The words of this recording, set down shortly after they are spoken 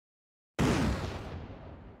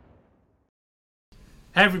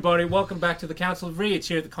Hey everybody, welcome back to the Council of Reeds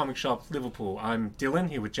here at the Comic Shop, Liverpool. I'm Dylan,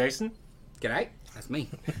 here with Jason. G'day, that's me.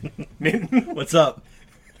 What's up?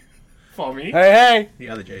 Fommy. Hey! The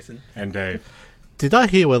other Jason. And Dave. Did I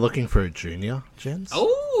hear we're looking for a junior, gents?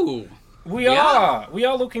 Oh! We are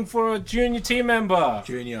looking for a junior team member.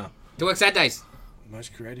 Junior. To work Saturdays.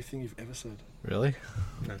 Most creative thing you've ever said. Really?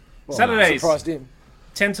 Well, Saturdays. Surprised him.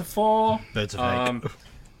 10 to 4. Birds of egg.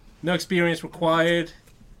 No experience required.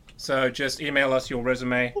 So just email us your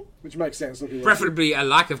resume. Which makes sense. Looking at Preferably a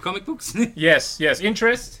like of comic books. Yes.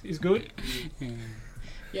 Interest is good.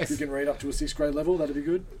 Yes. If you can read up to a 6th grade level, that'd be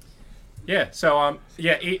good. Yeah, so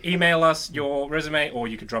email us your resume or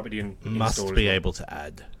you could drop it in Must store as be well. able to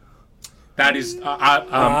add. That is Dave.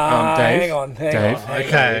 Hang on.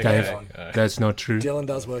 Okay. Dave, that's not true. Dylan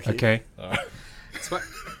does work here. Okay. That's what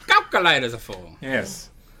calculators are for. Yes.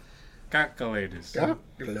 Calculators.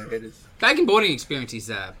 Taking boarding experience is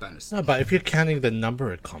a bonus. No, but if you're counting the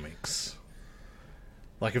number of comics,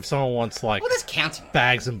 like if someone wants like Well, that's counting.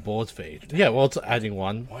 bags and boards for each, yeah, well, it's adding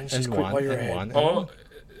one Why don't you and just quit one while you're and ahead? one. And Oh, one.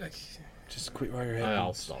 Just quit while you're ahead. I'll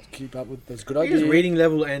and stop. Keep up with those good I ideas. guess reading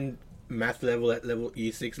level and math level at level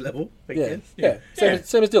year 6 level. I Yeah. guess. Yeah. Yeah.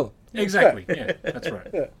 Same as Dylan. exactly. Yeah, that's right.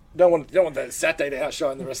 Yeah. Don't want that Saturday to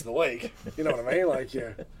outshine the rest of the week. You know what I mean? Like, yeah.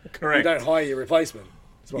 You Correct. don't hire your replacement.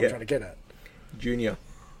 That's what Yeah. I'm trying to get at. Junior.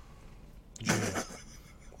 I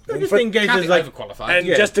And just for- think Can't Gage be is like... overqualified. And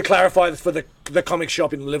Yeah. just to clarify for the comic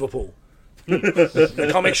shop in Liverpool. The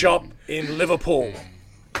comic shop in Liverpool.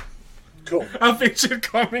 Cool. Our featured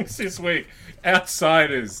comics this week.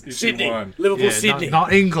 Outsiders issue Sydney. 1. Liverpool, Yeah, Sydney.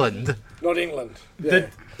 not England. Not England. Yeah.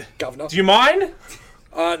 Governor. Do you mind?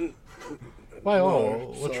 Wait,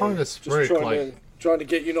 we're sorry. trying to Just spruik trying to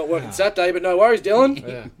get you not working Saturday, but no worries, Dylan.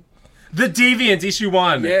 Yeah. The Deviant issue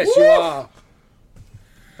 1. Yes, you are.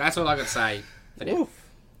 That's all I could say. But yeah.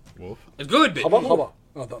 Wolf. It's good, but... Hobber.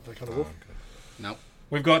 Oh, that kind of wolf. No.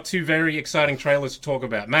 We've got 2 very exciting trailers to talk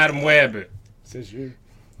about. Madam Web, Says you.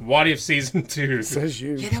 What If Season 2. Says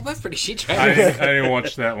you. Yeah, they're both pretty shit I trailers. didn't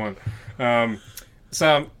watch that one.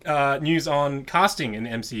 Some news on casting in the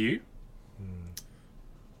MCU.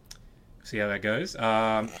 See how that goes.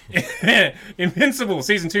 Invincible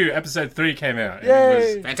Season 2, Episode 3 came out. And Yay.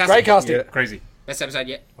 it was Fantastic. Great casting. crazy. Best episode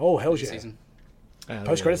yet. Oh, hell This yeah. season.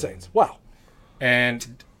 Post-credit scenes. Wow.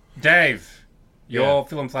 And Dave, your Yeah.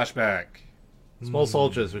 film flashback. Small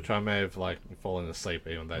soldiers, which I may have like fallen asleep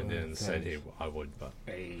even though I didn't say I would, but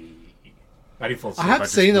I didn't fall I asleep, have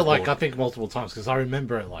just seen it was like I bored. think multiple times because I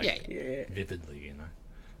remember it like Yeah. vividly, you know.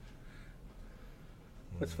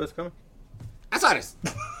 What's the first comment? Outsiders.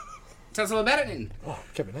 Tell us all about it then. Oh,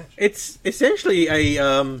 Kevin Nash. It's essentially a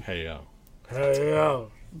Hey, Hey, yeah.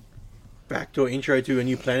 backdoor intro to a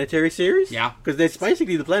new planetary series. Yeah. Because that's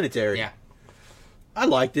basically the planetary. Yeah. I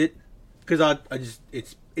liked it. Because I just...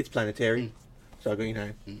 It's planetary. So I go, you know...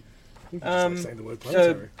 Saying the word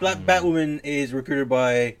So planetary. Batwoman is recruited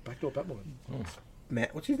by... Backdoor Batwoman.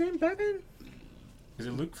 Matt... What's his name? Batman? Is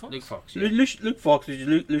it Luke Fox? Luke Fox. Yeah. Luke Fox, which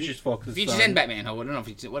is Lucius Fox's Futures son, and Batman. I don't know if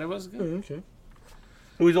it's what it was. Okay.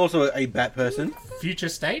 who is also a Bat person. Future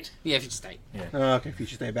State? Yeah, Future State. Okay,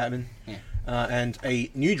 Future State Batman. Yeah. And a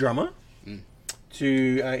new drummer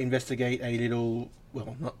to investigate a little,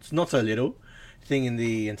 well, not so little, thing in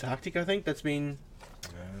the Antarctic, I think, that's been...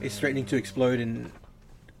 is threatening to explode and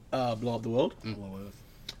blow up the world.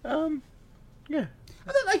 Yeah.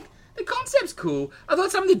 I thought like the concept's cool. I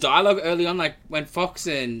thought some of the dialogue early on, like when Fox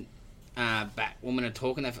and Batwoman are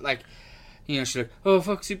talking, that like, you know, she's like, "Oh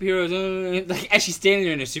fuck superheroes," like as she's standing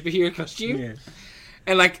there in a superhero costume, Yeah.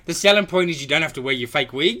 and like the selling point is you don't have to wear your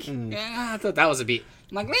fake wig. Yeah, I thought that was a bit.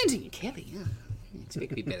 I'm like Lansing and Kelly. Yeah, you expect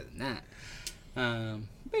to be better than that.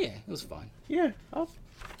 But yeah, it was fine. Yeah, I'll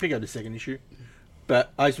pick up the second issue.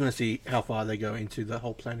 But I just want to see how far they go into the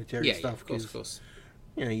whole planetary Yeah, stuff. of course, 'cause, of course.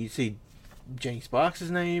 You know, you see Jenny Sparks'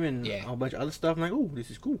 name and Yeah. a whole bunch of other stuff. I'm like, oh, this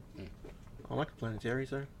is cool. I like the planetary,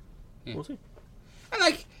 so we'll see. And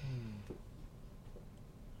like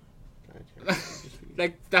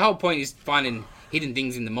the whole point is finding hidden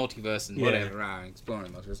things in the multiverse and whatever,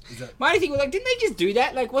 exploring the multiverse. My only thing was like, didn't they just do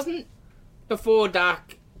that? Like, wasn't before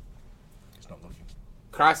Dark It's not looking.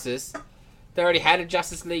 Crisis, they already had a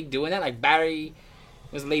Justice League doing that? Like Barry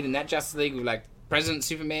was leading that Justice League with like President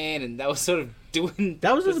Superman, and they were sort of doing.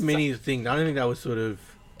 That was the just a mini thing. I don't think that was sort of...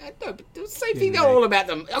 No, but it was the same thing. They were all about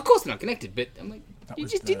them. Of course, they're not connected, but I'm like, you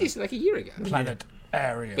just did this like a year ago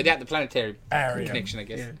Planetarium. without the planetary Arium. connection, I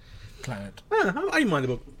guess. Yeah. Planet. I didn't mind the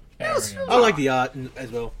book. Arium. I like the art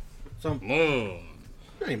as well. So I Mm.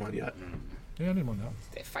 didn't mind the art. Yeah, I didn't mind that.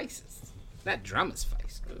 Their faces. That drummer's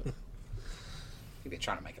face. Ugh. I think they're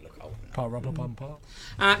trying to make it look old. Pa, rubber, pum,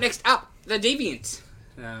 pa. Next up, The Deviant.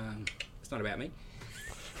 It's not about me.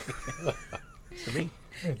 For me.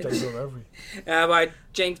 By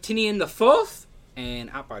James Tinian IV and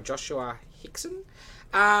art by Joshua Hickson.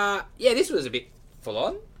 This was a bit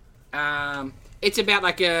full on. It's about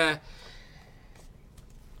like it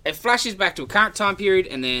flashes back to a current time period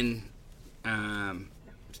and then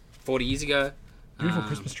 40 years ago. Beautiful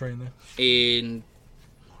Christmas tree in there. In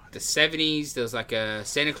the 70s, there was like a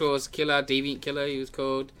Santa Claus killer, Deviant killer, he was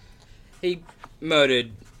called. He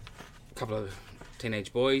murdered a couple of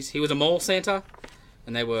teenage boys. He was a mall Santa,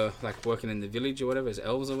 and they were like working in the village or whatever, as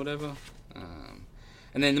elves or whatever.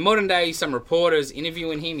 And then in the modern day, some reporters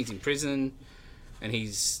interviewing him. He's in prison, and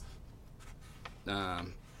he's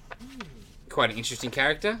quite an interesting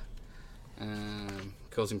character.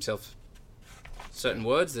 Calls himself certain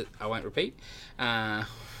words that I won't repeat. And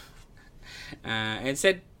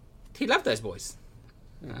said he loved those boys.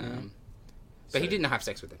 But he didn't have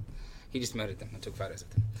sex with them. He just murdered them and took photos of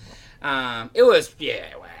them. It was,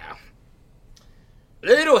 wow. A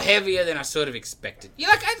little heavier than I sort of expected.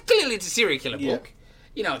 Clearly it's a serial killer book.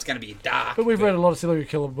 You know it's going to be dark. But we've read a lot of serial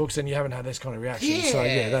killer books and you haven't had this kind of reaction.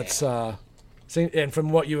 Yeah. So, that's... and from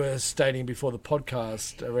what you were stating before the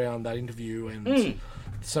podcast around that interview and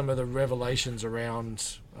some of the revelations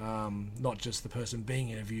around not just the person being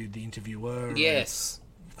interviewed, the interviewer. Yes.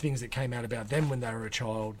 Things that came out about them when they were a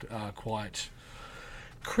child are quite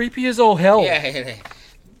creepy as all hell. Yeah. In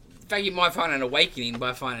fact, you might find an awakening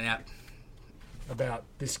by finding out about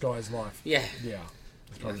this guy's life. Yeah. Yeah.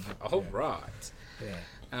 Right. Yeah.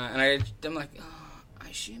 And I'm like, I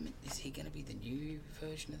assume is he going to be the new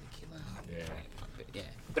version of the killer? Yeah.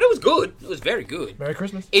 But it was good. It was very good. Merry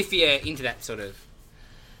Christmas. If you're into that sort of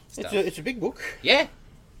stuff. It's a big book. Yeah.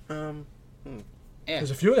 Yeah.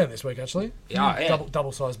 There's a few of them this week, actually. Yeah.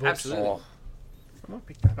 Double-sized books. Absolutely. I might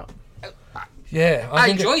pick that up. Yeah. I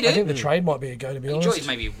enjoyed it. I think the trade might be a go, to be honest. Enjoyed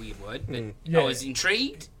maybe a weird word, but I was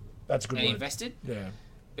intrigued That's a good and word. invested. Yeah.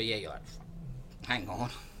 But yeah, you're like, hang on.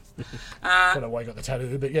 I don't know why you got the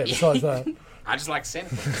tattoo, but yeah, besides that. I just like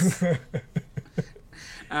Santa Claus.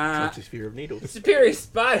 That's his fear of needles. Superior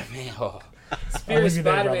Spider-Man. Superior with you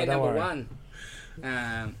there, Spider-Man brother, number don't worry.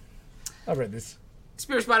 1. I've read this.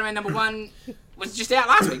 Superior Spider-Man number 1 was just out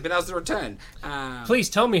last week, but that was the return. Please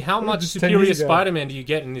tell me how much 10 Superior years ago. Spider-Man do you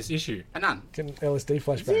get in this issue? None. Getting LSD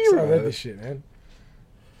flashbacks. I read this shit, man.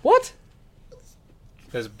 What?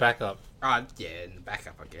 There's backup. Yeah, in the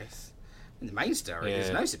backup, I guess. In the main story, Yeah.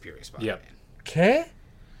 there's no Superior Spider-Man. Care?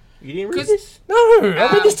 You didn't read 'Cause- this? No, I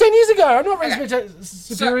read this 10 years ago. I'm not reading Okay.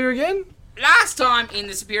 Superior again. Last time in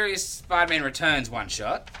the Superior Spider-Man Returns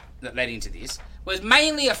one-shot that led into this was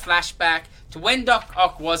mainly a flashback to when Doc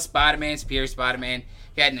Ock was Spider-Man, Superior Spider-Man.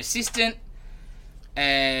 He had an assistant,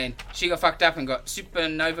 and she got fucked up and got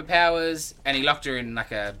supernova powers, and he locked her in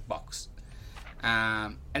like a box.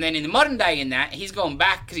 And then in the modern day in that, he's gone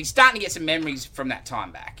back because he's starting to get some memories from that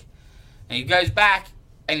time back. And he goes back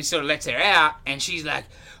and he sort of lets her out, and she's like,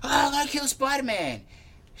 I'm going to kill Spider-Man.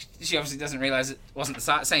 She obviously doesn't realise it wasn't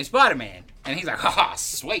the same Spider-Man. And he's like,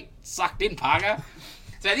 sweet, sucked in, Parker.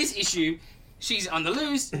 So this issue, she's on the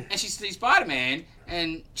loose, and she sees Spider-Man,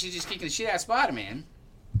 and she's just kicking the shit out of Spider-Man.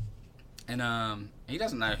 And he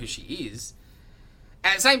doesn't know who she is.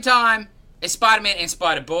 And at the same time, it's Spider-Man and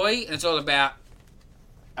Spider-Boy, and it's all about,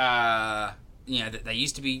 that he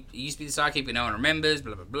used to be the sidekick, but no one remembers,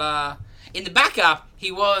 blah, blah, blah. In the backup,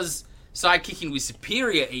 he was sidekicking with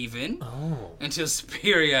Superior even, until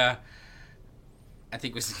Superior, I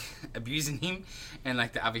think, was abusing him, and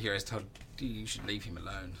like the other heroes told, you should leave him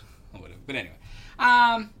alone, or whatever. But anyway,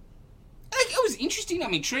 it was interesting.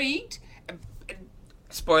 I'm intrigued.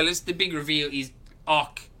 Spoilers, the big reveal is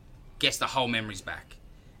Ock gets the whole memories back.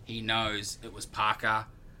 He knows it was Parker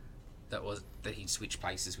that he'd switched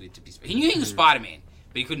places with to be. He knew he was Spider-Man,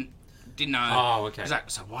 but he didn't know. Oh, okay. He's like,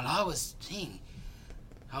 so while I was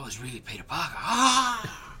I was really Peter Parker.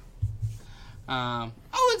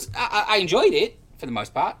 I enjoyed it for the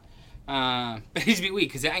most part, but it's a bit weird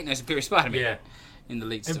because there ain't no Superior Spider-Man in the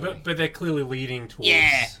lead story. But they're clearly leading towards.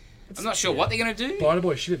 Yeah, I'm not sure what they're gonna do.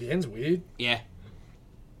 Spider-Boy shit at the end's weird. Yeah,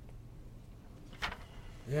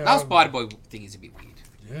 Yeah. that Spider-Boy thing is a bit weird.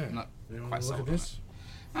 Yeah. I'm not You quite want to look sold at this?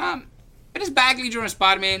 But it's Bagley drawing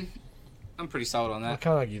Spider-Man. I'm pretty sold on I that.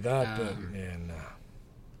 can't argue that, but yeah, nah.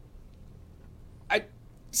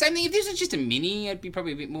 Same thing. If this was just a mini, I'd be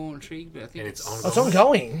probably a bit more intrigued. But I think And it's It's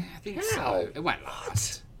ongoing. I think so. It won't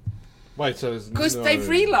last Wait, so there's because no... they've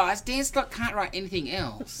realised Dan Slott can't write anything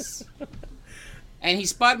else, and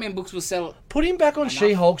his Spider-Man books will sell. Put him back on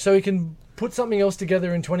She-Hulk so he can put something else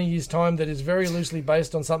together in 20 years' time that is very loosely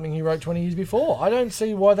based on something he wrote 20 years before. I don't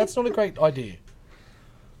see why that's not a great idea.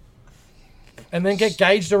 and then get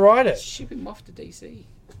Gage to write it. Ship him off to DC.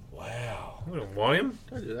 Wow. We don't want him.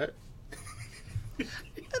 Don't do that.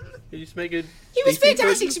 You just make it. He was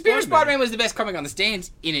fantastic. Superior Spider-Man was the best comic on the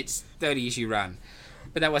stands in its 30-issue run.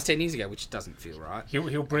 But that was 10 years ago, which doesn't feel right.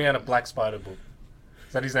 He'll bring out a Black Spider book.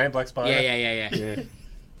 Is that his name, Black Spider? Yeah.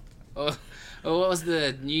 Or what was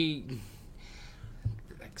the new...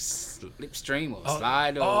 Like, Slipstream or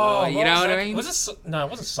Slide or... you know what I mean? Was it... No, it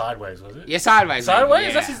wasn't Sideways, was it? Yeah, Sideways. Sideways?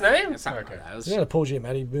 Maybe, That's his name? Something Okay. like that. It was- Is that a Paul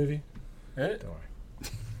Giamatti movie? Yeah. Don't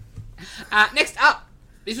worry. next up.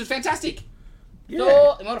 This was fantastic. Yeah.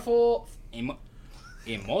 Thor,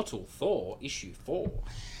 Immortal Thor, issue 4.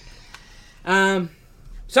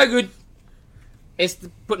 So good. It's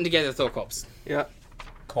putting together Thor Corps. Yeah.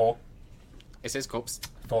 Core. It says Corps.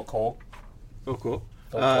 Thor Core. Oh, cool.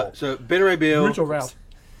 Thor Core. So Beta Ray Bill, Brutal Ralph.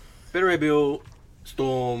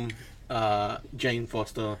 Storm, Jane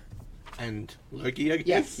Foster, and Loki, I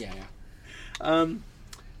guess. Yeah.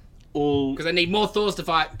 All Because they need more Thors to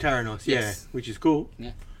fight. Theranos, Yes. which is cool.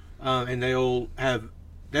 Yeah. And they all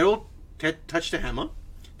touch the hammer.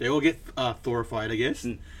 They all get Thorified, I guess.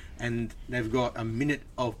 And they've got a minute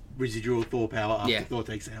of residual Thor power after Thor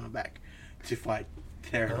takes the hammer back to fight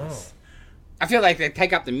Theranos. I feel like they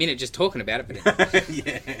take up the minute just talking about it, but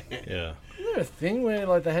Yeah. Yeah. Isn't there a thing where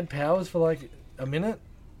like they had powers for like a minute,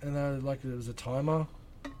 and like there was a timer?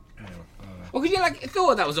 Anyway, I don't know. well, because like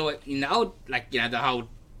Thor, that was all in the old, like the whole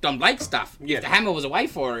Don Blake stuff. Yeah. If the hammer was away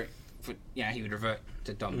for he would revert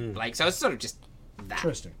to Don Blake. So it's sort of just that,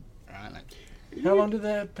 Interesting. right? Like, How long did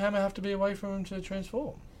the hammer have to be away from him to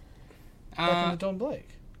transform? Back into Don Blake.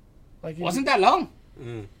 Like wasn't that long?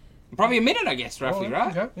 Probably a minute, I guess, roughly,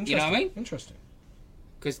 right? Okay. You know what I mean? Interesting.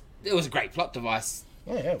 Because it was a great plot device.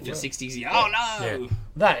 Yeah. The 60s. Oh no! Yeah.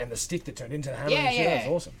 That and the stick that turned into the hammer. Yeah, and shit, yeah.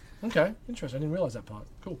 That was awesome. Okay, interesting. I didn't realise that part.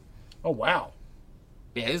 Cool. Oh wow.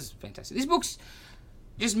 Yeah, it was fantastic. This book's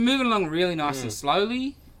just moving along really nice and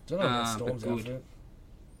slowly. Don't know about but Storm's good. outfit.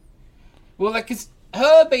 Well, like, cause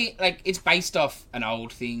her being like, it's based off an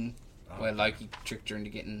old thing where Loki tricked her into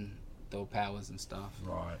getting Thor powers and stuff.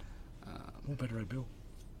 Right. Oh, Better Ray Bill.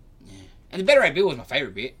 And the Better Ray Bill was my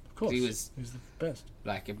favourite bit. Of course. He was He's the best.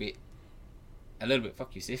 like a little bit.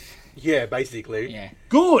 Fuck you, Sif. Yeah, basically. Yeah.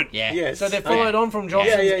 Good. Yeah. Yes. So they followed on from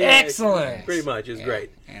Johnson's. Yeah. Excellent. Pretty much. It's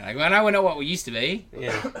great. Yeah, like, well, I know we're not what we used to be.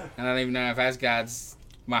 Yeah. I don't even know if Asgard's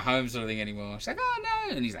my home sort of thing anymore. She's like, oh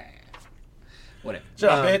no, and he's like, whatever. Shut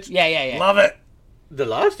up, bitch. Yeah. Love it. The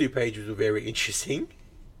last 2 pages were very interesting.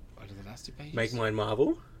 What are the last 2 pages? Make Mine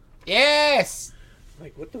Marvel. Yes.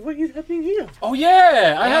 Like, what the fuck is happening here? Oh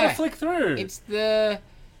yeah, I had Yeah. a flick through. It's the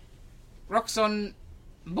Roxxon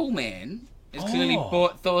Bullman has clearly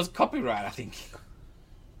bought Thor's copyright, I think.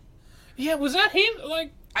 Yeah, was that him?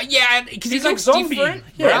 Like, Yeah, because He's he like looks zombie. different.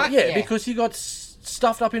 Yeah, right? yeah, because he got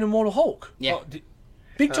stuffed up in Immortal Hulk. Yeah.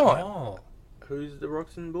 Big time. oh, Who's the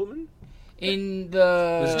Roxanne Bullman? In it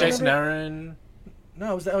was the... Jason Aaron,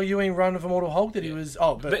 No, it was the Ewing run of Immortal Hulk that he was.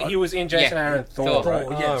 Oh, but he was in Jason Yeah. Aaron Thor, Thor, right?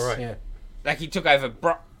 Oh, yes. Oh, right. Yeah. Like, he took over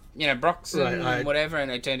Broxon Right. whatever,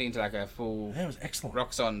 and it turned into like a full That was excellent.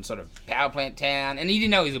 Roxxon sort of power plant town. And he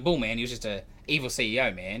didn't know he was a bullman. He was just a evil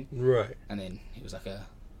CEO man. Right. And then he was like a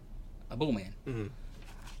bullman.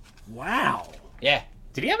 Wow. Yeah.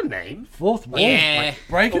 Did he have a name? Fourth wall. Yeah. Like,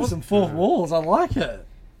 breaking some fourth walls. I like it.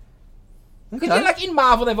 Because like in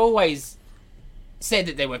Marvel, they've always said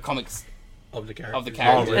that there were comics Of the characters. of the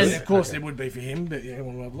characters. And of course, it would be for him, but yeah,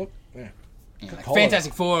 we'll have a look. Yeah. Yeah, like Call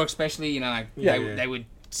Fantastic Four, especially, like Yeah, they would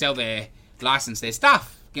sell license their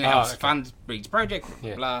stuff. Helps okay. fund Reed's project,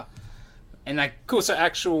 Yeah. blah. And like, Cool. So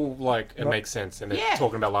actual, like, it Right. makes sense, and they're Yeah.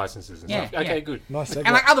 talking about licenses and Yeah, stuff. Okay, yeah. good. Nice segue.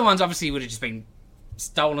 and like other ones obviously would have just been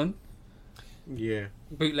stolen, Yeah.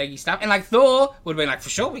 bootleggy stuff. And like Thor would have been like, for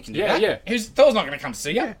sure we can do Yeah, that. yeah. Thor's not going to come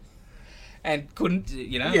see you. And couldn't,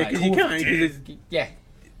 Yeah, like, because you can't. Because yeah,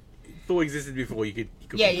 Thor existed before you could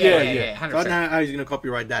yeah, copyright yeah, it. yeah, So I 100%. don't know how he's going to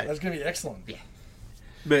copyright that. That's going to be excellent.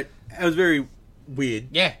 But it was very weird.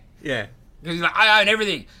 Yeah. Yeah. Because he's like, I own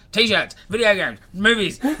everything. T-shirts, video games,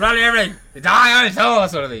 movies, bloody everything. It's I own Thor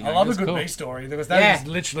sort of thing. I love a It's good cool. B story because that is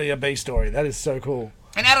Yeah. literally a B story. That is so cool.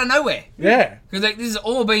 And out of nowhere. Yeah. Because like, this has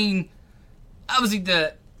all been obviously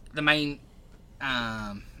the main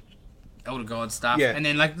Elder God stuff, Yeah. and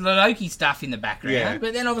then like the Loki stuff in the background. Yeah.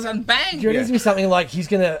 But then all of a sudden, bang, Do you reckon it's going to be something like he's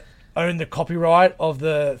going to own the copyright of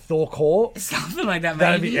the Thor core? something like that.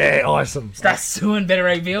 That'd Maybe be awesome. start suing Better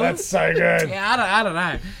Ray Bill. That's so good. Yeah, I don't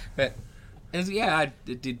know, but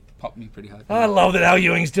it did pop me pretty hard. I love that Al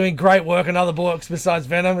Ewing's doing great work on other books besides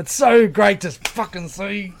Venom. It's so great to fucking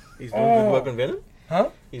see. He's doing good work on Venom? Huh?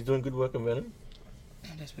 He's doing good work on Venom?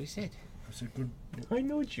 That's what he said. That's a good... I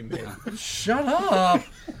know what you meant. Shut up.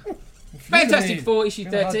 Fantastic Four issue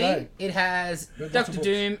Been a hard 13. day. It has Read lots Doctor of books.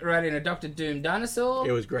 Doom riding a Doctor Doom dinosaur.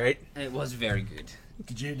 It was great. And it was very good.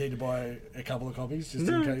 Did you need to buy a couple of copies just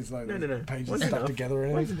No. in case like No. the pages Wasn't stuck enough. together or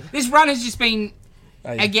anything? This run has just been,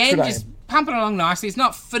 Hey, again, good just aim. pumping along nicely. It's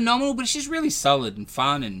not phenomenal, but it's just really solid and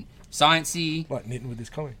fun and sciencey. Like knitting with this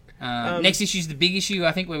comic. Next issue is the big issue,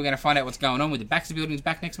 I think, where we're going to find out what's going on with the Baxter Building's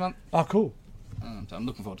back next month. Oh, cool. So I'm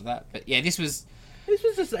looking forward to that. But yeah, this was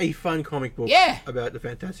just a fun comic book. Yeah. About the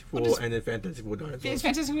Fantastic Four just- and the Fantastic Four dinosaurs. it's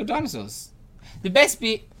fantastic with dinosaurs. The best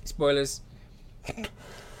bit, spoilers,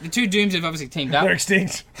 the two Dooms have obviously teamed up. They're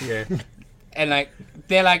extinct. Yeah. And like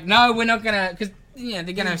they're like, no, we're not gonna, because they're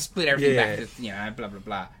gonna split everything Yeah. back, to, blah blah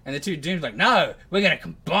blah. And the two Dooms like, no, we're gonna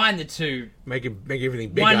combine the two, Make everything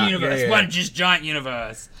bigger. one universe, Yeah, yeah. one just giant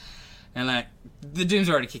universe. And like the Dooms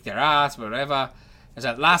already kicked their ass, whatever. And so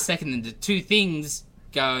at last second, then the two things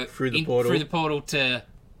go Through the portal. to,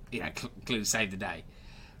 clearly save the day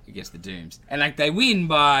against the Dooms. And like they win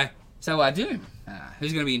by, so Doom,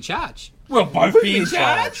 who's gonna be in charge? We'll both be in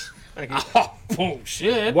charge. Okay. Oh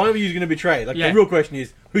bullshit! One of you is going to betray. Like Yeah. the real question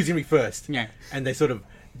is, who's going to be first? Yeah. And they sort of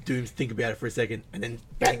Dooms think about it for a second and then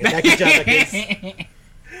bang attack each other.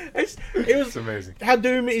 It was amazing. how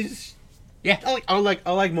Doom is. Yeah. I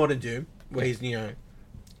like modern Doom where he's A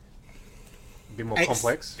bit more Ex-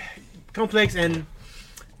 complex. complex and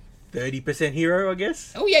 30% hero, I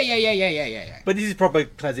guess. Oh yeah. But this is proper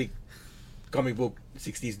classic comic book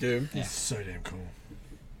 60s Doom. Yeah. It's so damn cool.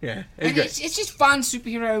 Yeah, it's And great. it's just fun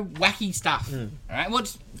superhero wacky stuff. Alright, what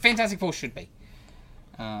Fantastic Four should be.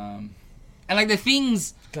 And like the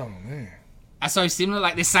things What's going on there? are so similar,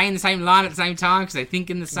 like they're saying the same line at the same time because they're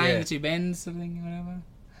thinking the same, Yeah. the two bends, sort of thing,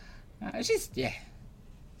 whatever. It's just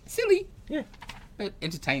silly, Yeah, but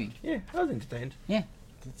entertaining. yeah, I was entertained. Yeah,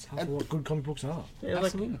 That's half of what good comic books are. Yeah,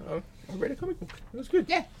 Absolutely. I read a comic book. It was good.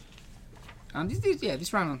 yeah.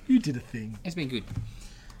 This run You did a thing. it's been good.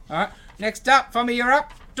 All right, next up, from me, you're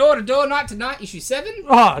up. Door to Door, Night to Night, issue 7.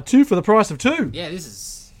 Ah, 2 for the price of 2. Yeah, this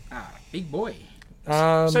is big boy.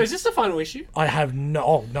 So is this the final issue? I have no.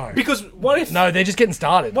 Oh, no. Because what if? No, they're just getting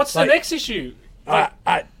started. What's the next issue?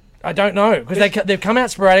 I don't know because they've come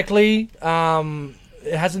out sporadically.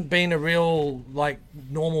 It hasn't been a real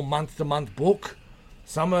normal month to month book.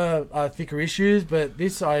 Some are thicker issues, but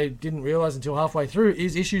this I didn't realize until halfway through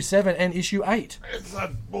is issue 7 and issue 8. It's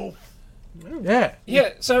a bull. Yeah.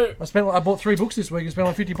 Yeah. So I bought 3 books this week and spent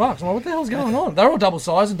like $50. I'm like, what the hell's going on? They're all double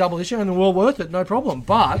size and double issue and they're well worth it, no problem.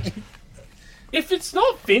 But if it's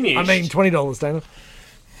not finished, I mean $20, Dana.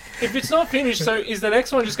 if it's not finished, so is the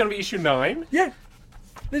next one just going to be issue 9? Yeah.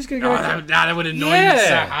 They're just gonna Oh, go. that would annoy me Yeah.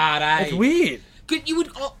 so hard, eh? It's weird. Good, you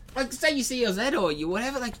would say you see Oz or you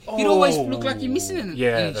whatever, you'd always look like you're missing an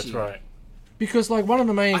Yeah, an that's issue. right. Because one of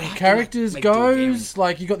the main I'd have to, characters make do a goes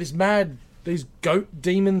you got these goat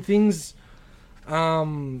demon things.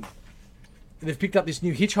 They've picked up this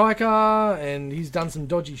new hitchhiker and he's done some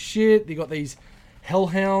dodgy shit. They got these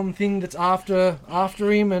hellhound thing that's after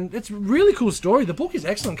him, and it's a really cool story. The book is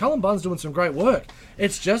excellent. Cullen Bunn's doing some great work.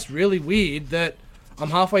 It's just really weird that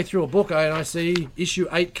I'm halfway through a book and I see issue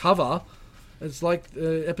 8 cover. It's like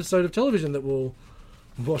an episode of television that we'll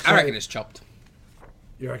watch. I reckon it's chopped.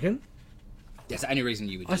 You reckon? That's the only reason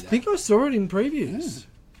you would do I that. think I saw it in previews.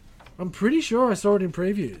 I'm pretty sure I saw it in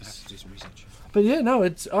previews. Let's do some research. But yeah, no,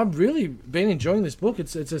 I've really been enjoying this book.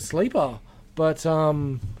 It's a sleeper, but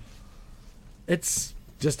it's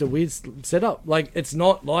just a weird setup. It's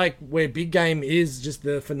not like where Big Game is just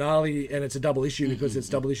the finale and it's a double issue because it's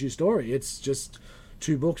double issue story. It's just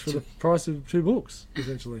 2 books for the price of 2 books,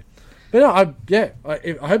 essentially. But no,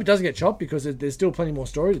 I hope it doesn't get chopped because there's still plenty more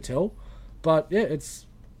story to tell. But yeah, it's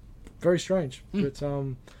very strange. But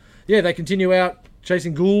they continue out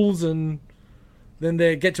chasing ghouls and then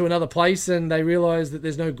they get to another place and they realise that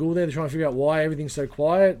there's no ghoul there. They're trying to figure out why everything's so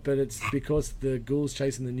quiet, but it's because the ghoul's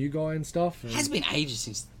chasing the new guy and stuff. It has been ages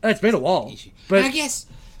since It's been a while. issue. But And I guess,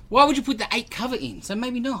 why would you put the 8 cover in? So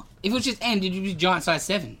maybe not. If it was just ended, it would be giant size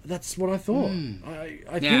 7. that's what I thought. I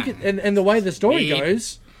Yeah. think and the way the story Yeah.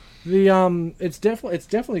 goes, it's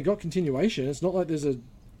definitely got continuation. It's not like there's a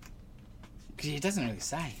Because it doesn't really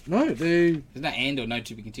say. no, There's no end or no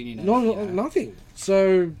to be continued. No, nothing.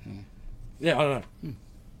 So yeah, I don't know.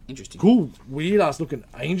 Interesting. Cool, weird ass looking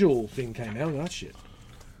angel thing came out of that shit.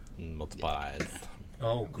 Multiplied.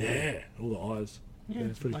 Oh, cool. Yeah, all the eyes. Yeah,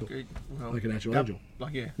 it's pretty cool. Like an actual Yep. angel.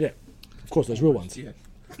 Yeah. Yeah, of course, those real ones. Yeah.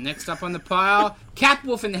 Next up on the pile,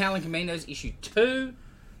 Capwolf and the Howling Commandos, issue 2.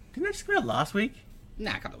 Didn't I just come out last week?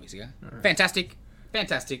 Nah, a couple of weeks ago. Fantastic.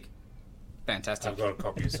 Fantastic. Fantastic. I've got a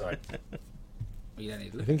copy aside. You don't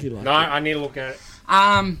need to I look. think he liked No, I need to look at it.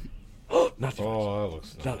 it. Nothing. Oh, that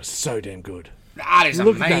looks That was so damn good. The art is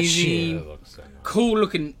Look at that amazing. It looks so nice. Cool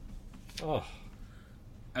looking. Oh,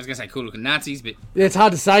 I was gonna say cool looking Nazis, but Yeah, it's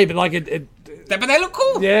hard to say, but like it but they look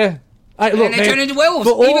cool. yeah. Hey, look, And they turn into werewolves.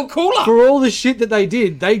 for Even cooler. For all the shit that they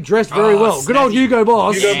did, they dressed very Oh, well. Good old snazzy. Hugo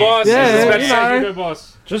Boss. Hugo Boss. Yeah, I was about to you say know. Hugo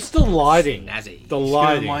Boss. just the lighting. Snazzy. The Gotta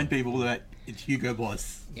lighting. remind people that it's Hugo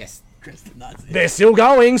Boss Yes. dressed as Nazi. They're still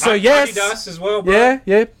going, so yes. Adidas as well, bro. Yeah,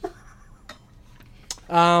 yeah.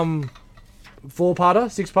 4-parter,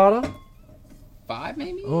 6-parter. 5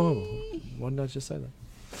 maybe. Oh, why didn't I just say that?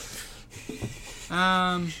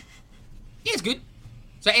 Yeah, it's good.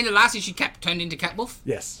 So end of last issue, Cap turned into Capwolf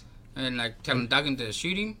Yes. and like telling Duggan to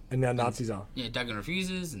shoot him. And now Nazis are. Yeah, Duggan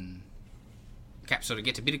refuses, and Cap sort of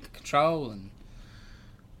gets a bit of control, and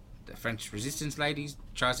the French resistance lady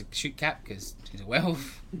tries to shoot Cap because he's a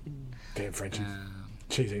werewolf. Damn Frenchies.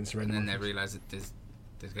 Cheese eating And surrender. then they realise that there's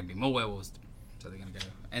going to be more werewolves, so they're going to go.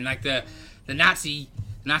 And like the Nazis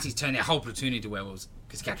turn their whole platoon into werewolves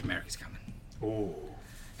because Captain America's coming. Ooh.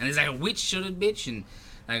 And there's like a witch-shooted bitch, and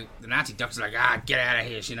like the Nazi doctor's like, get out of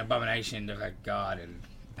here, she's an abomination. They're like, God, and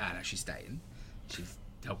no, she's staying. She's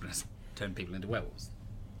helping us turn people into werewolves.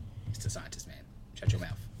 It's the scientist, man. Shut your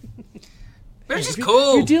mouth. But it's just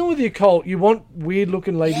cool. You're dealing with the occult. You want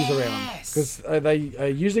weird-looking ladies around Yes. because they are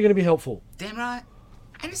usually going to be helpful. Damn right.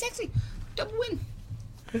 And it's actually double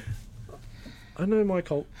win. I know my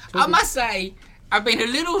occult. I must say, I've been a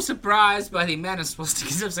little surprised by the amount of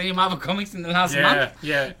swastikas I've seen in Marvel Comics in the last month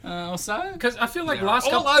Yeah. or so. Because I feel like They're last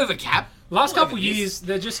all couple over Cap. couple this. years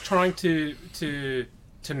they're just trying to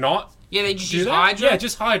not Yeah, they just do use that. Hydra. Yeah,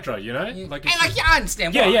 just Hydra. You know, Yeah. like And it's like, yeah, I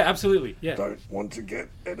understand yeah, why. yeah, absolutely, yeah. Don't want to get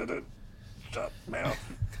edited. Shut mouth.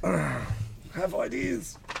 Have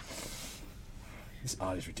ideas. This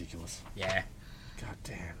art is ridiculous. Yeah. God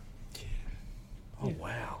damn. Oh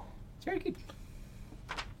wow! It's very good.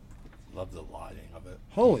 Love the lighting of it.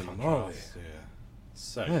 Holy Contrast, moly! Yeah.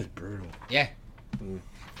 So That's brutal. Yeah.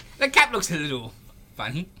 The Cap looks a little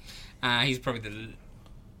funny. He's probably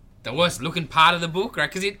the worst looking part of the book,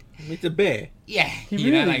 right? Because It's a bear. yeah, He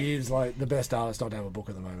you really know, like, is like the best artist not to have a book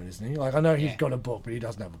at the moment, isn't he? Like I know he's Yeah. got a book, but he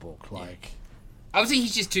doesn't have a book. Like I would say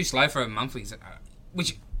he's just too slow for a monthly,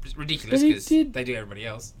 which is ridiculous But he because did- they do everybody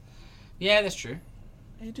else. Yeah, that's true.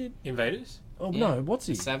 he did. Invaders. Oh Yeah. no, what's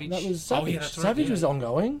he? Savage. That was Oh, Savage. yeah, that's right, Savage yeah. was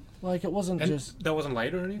ongoing. Like it wasn't And just that wasn't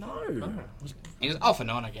later or anything. no. Oh. It was He was off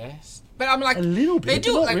and on, I guess. But I'm like, a little bit. they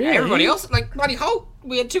do but it not like really. everybody else. Like bloody Hulk,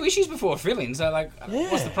 we had 2 issues before filling, so like,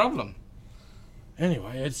 what's the Yeah. problem?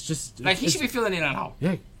 Anyway, it's just Like he it's- should be filling in on Hulk.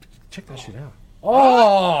 Yeah, check that shit out.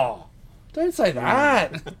 Oh, don't say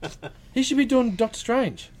that. He should be doing Doctor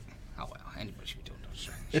Strange. Oh well, anybody should be doing Doctor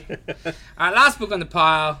Strange. Alright, last book on the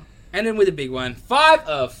pile, and then with a big one, 5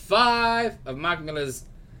 of 5 of Mark Miller's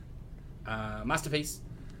masterpiece,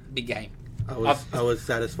 Big Game. I was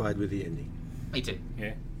satisfied with the ending. Me too.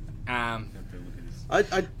 Yeah.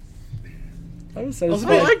 I I was so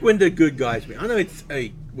I like when the good guys win. I know it's a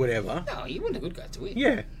whatever. No, you want a good guy to win.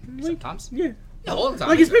 Yeah. Sometimes. Yeah. No, all the time.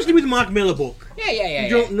 Like especially with the Mark Miller book. Yeah.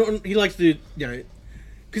 He likes to,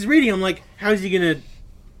 because reading, I'm like, how's he gonna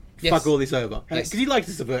Yes. fuck all this over? Yes. Because he likes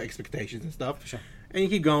to subvert expectations and stuff. Sure. And you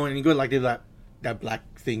keep going, and you got like that black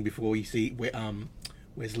thing before you see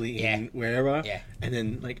Wesley Yeah. in wherever. Yeah. And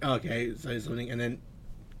then like, oh, okay, so something, and then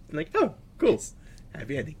like, oh, cool, Yes.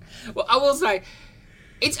 happy ending. Well, I will say,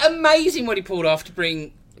 it's amazing what he pulled off to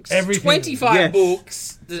bring Everything. 25 Yes.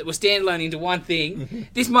 books that were standalone into one thing.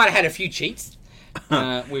 This might have had a few cheats.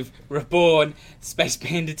 With Reborn, Space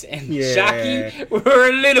Bandits, and Yeah. Sharky were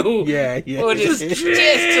a little. Yeah. Or just a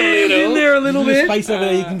little. In there a little bit. Space over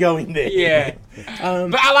there, you can go in there. Yeah.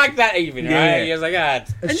 But I like that even, Yeah. right? He was like,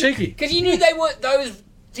 It's cheeky. because you knew they weren't, those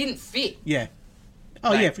didn't fit. Yeah. Oh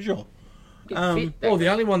Like- yeah, for sure. Didn't fit that Well, the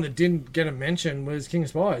way. only one that didn't get a mention was King of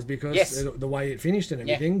Spies because Yes. the way it finished and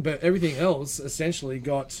everything. But everything else essentially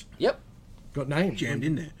got Yep. named, Jammed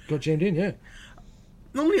in there. got jammed in. Yeah.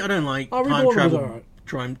 Normally, I don't like Oh, time Reborn was travel,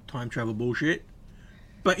 alright. time travel bullshit.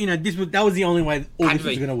 But that was the only way all Had this to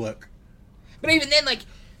was be. going to work. But even then, like,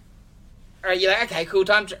 alright, you're like, okay, cool,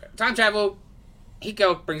 time travel.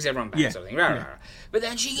 Hiko brings everyone back, Yeah, sort of thing. Rah, yeah. rah, rah. But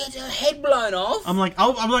then she gets her head blown off. I'm like,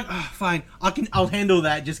 fine, I'll handle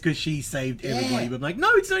that just because she saved everybody. Yeah. But I'm like, no,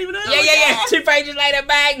 it's not even her. yeah. 2 pages later,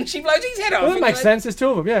 bang, she blows his head off. Well, that And makes you're like, sense. There's 2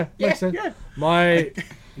 of them. Yeah, Yeah, makes sense. yeah. My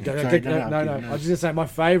Sorry, no. I was just gonna say my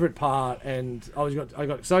favourite part, and I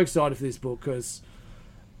got so excited for this book because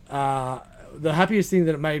the happiest thing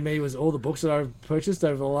that it made me was all the books that I've purchased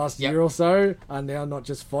over the last Yep. year or so are now not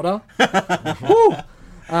just fodder. Woo!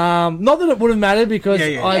 Not that it would have mattered because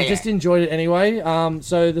I Yeah, just enjoyed it anyway.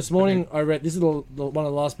 So this morning I read. This is one of the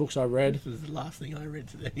last books I read. This was the last thing I read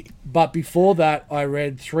today. But before that, I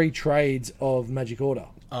read 3 trades of Magic Order.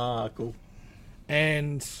 Ah, cool.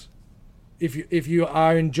 And if you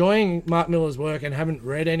are enjoying Mark Millar's work and haven't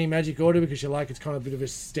read any Magic Order because you like it's kind of a bit of a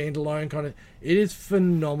standalone kind of, it is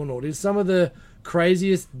phenomenal. It is some of the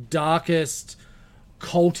craziest, darkest,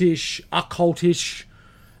 occultish,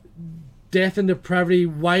 death and depravity,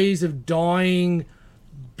 ways of dying,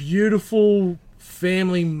 beautiful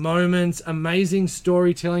family moments, amazing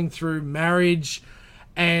storytelling through marriage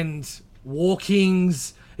and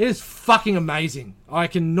walkings. It is fucking amazing. I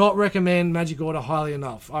cannot recommend Magic Order highly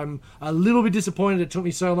enough. I'm a little bit disappointed it took me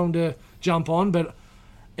so long to jump on, but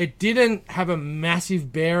it didn't have a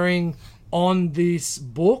massive bearing on this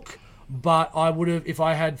book. But I would have, if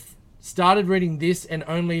I had started reading this and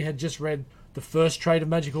only had just read the first trade of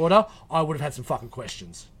Magic Order, I would have had some fucking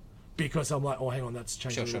questions. Because I'm like, oh, hang on, that's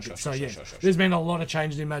changed a little bit. So, there's been a lot of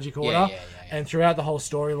changes in Magic Order. And throughout the whole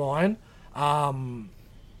storyline,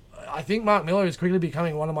 I think Mark Millar is quickly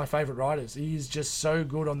becoming one of my favourite writers. He's just so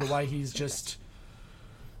good on the way he's just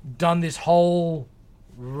done this whole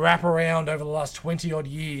wraparound over the last 20-odd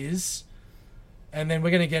years. And then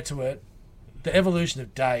we're going to get to it. The evolution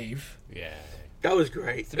of Dave. Yeah. That was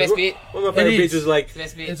great. It's the best bit. One of my favourite bits was like, It's the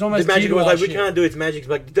best bit. It's the almost magic was like, we shit. can't do its magic.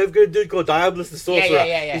 Like, they've got a dude called Diabolus the Sorcerer.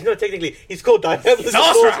 Yeah. He's not technically, he's called Diabolus the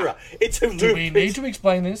Sorcerer. It's a Do we need to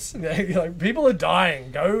explain this? Like, people are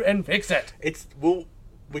dying. Go and fix it.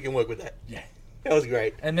 We can work with that. Yeah. That was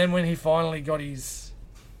great. And then when he finally got his,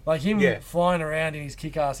 like him flying around in his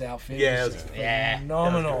kick-ass outfit, Yeah, was that was just Yeah.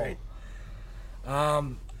 phenomenal. That was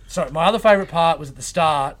great. So my other favourite part was at the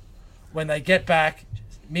start when they get back.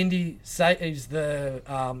 Mindy saves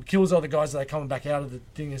kills all the guys that are coming back out of the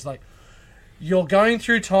thing. Is like, you're going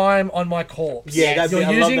through time on my corpse. Yeah, that you're bit,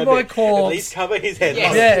 I love using that my bit. corpse. At least cover his head.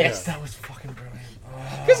 Yes. Yes, that was fucking brilliant.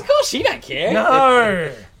 Because of course she don't care.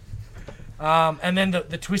 No. And then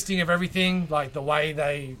the twisting of everything, like the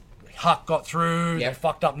way Huck got through, they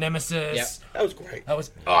fucked up Nemesis. Yep. That was great. That was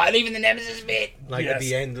Oh, and even the Nemesis bit. Like at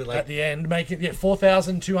the end, like at the end, make it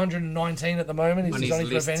 4,219 at the moment. He's On on his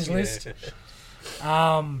his revenge list, list.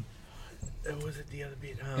 what was it the other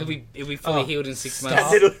bit? It'll be fully healed in 6 months.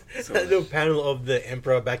 That little panel of the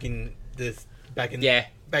Emperor back in like,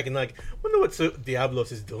 wonder what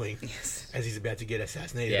Diabolos is doing as he's about to get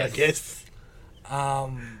assassinated. Yes. I guess.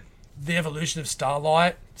 The evolution of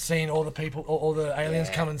Starlight, seeing all the people, all the aliens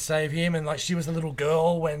come and save him, and like she was a little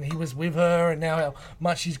girl when he was with her, and now how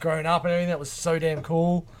much she's grown up and everything. That was so damn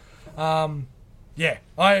cool. I'll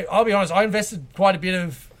be honest, I invested quite a bit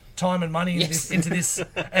of time and money into this,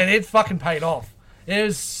 and it fucking paid off. It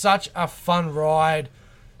was such a fun ride,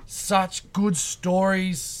 such good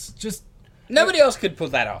stories, just. Nobody else could pull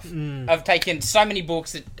that off. I've taken so many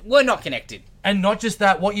books that were not connected. And not just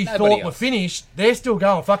that, what you Nobody thought were else. finished, they're still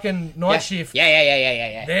going. Fucking Night Shift.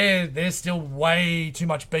 Yeah. There's still way too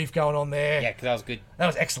much beef going on there. Yeah, because that was good. That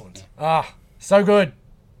was excellent. So good.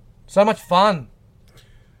 So much fun.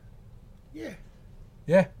 Yeah,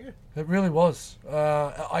 it really was.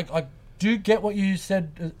 I do get what you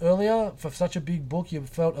said earlier. For such a big book, you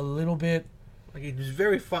felt a little bit... Like it was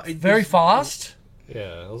very Very fast.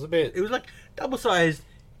 Yeah, it was a bit. It was like double sized.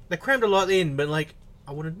 They crammed a lot in, but like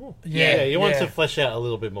I wanted more. Yeah, you want to flesh out a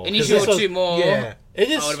little bit more. And you 'Cause this should was- two more. Yeah. It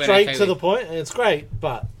is I would've been straight okay to the with- point, and it's great,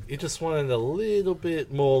 but you just wanted a little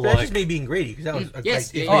bit more That's like just me being greedy because that was a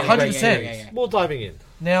Yes, great. yeah, Oh, yeah, 100%. yeah. more diving in.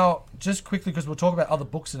 Now, just quickly, because we'll talk about other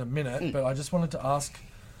books in a minute, but I just wanted to ask...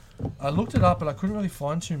 I looked it up, but I couldn't really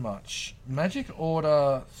find too much. Magic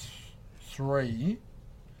Order 3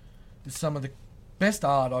 is some of the best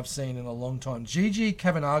art I've seen in a long time. Gigi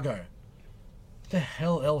Cavanago. The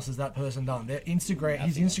hell else has that person done? Their Instagram,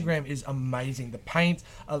 his Instagram is amazing. The paint,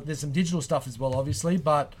 there's some digital stuff as well, obviously,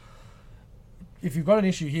 but if you've got an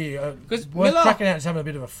issue here, Because worth Miller- cracking out and just having a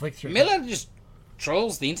bit of a flick through. Miller just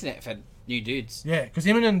trolls the internet for new dudes. Yeah, because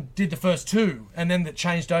Immonen did the first 2, and then that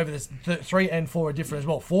changed over. This 3 and 4 are different as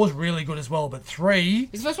well. 4's really good as well, but 3...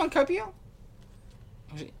 Is the first one Copiel?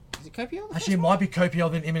 Is it Copiel? Actually, it might be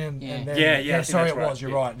Copiel then Immonen. Yeah. And then, Yeah, I think sorry, that's it right, was.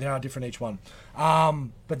 You're yeah. right. They are different each one.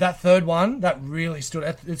 But that third one, that really stood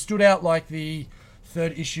out. It stood out like the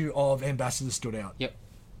third issue of Ambassador stood out. Yep.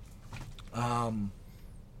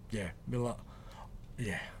 Yeah, Miller.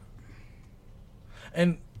 Yeah.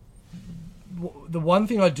 And the one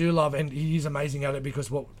thing I do love, and he's amazing at it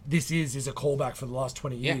because what this is a callback for the last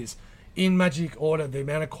 20 Yeah. years. In Magic Order, the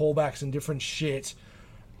amount of callbacks and different shit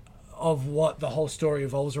of what the whole story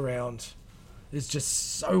evolves around is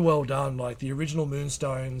just so well done. Like the original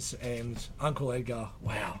Moonstones and Uncle Edgar.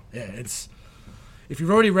 Wow. Yeah, it's if you've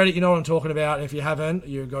already read it, you know what I'm talking about. And if you haven't,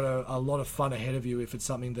 you've got a lot of fun ahead of you if it's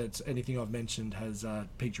something that anything I've mentioned has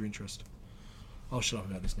piqued your interest. I'll shut up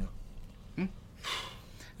about this now.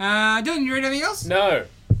 Dylan, you read anything else? No.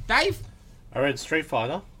 Dave? I read Street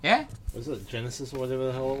Fighter. Yeah? Was it Genesis or whatever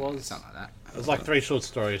the hell it was? Something like that. It was like 3 short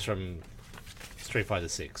stories from Street Fighter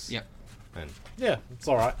 6. Yep. And yeah, it's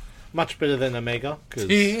alright. Much better than Omega, because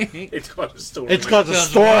It's got a story. it's got a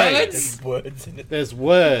story. Words? Words in it. There's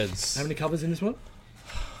words. How many covers in this one?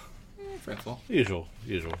 3 or 4. Usual.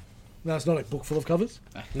 No, it's not a book full of covers.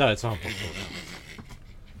 No, it's not.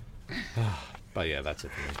 But yeah, that's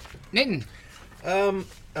it for me. Nitin?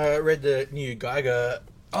 I read the new Geiger.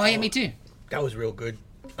 Oh, yeah, me too. That was real good.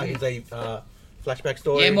 I can say flashback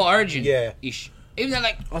story. Yeah, more origin. Yeah. Ish. Even though,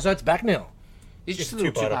 like, Oh, so it's back now. it's just a It's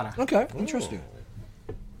little two-parter. two-parter. Okay, interesting.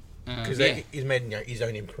 Because Yeah. he's made his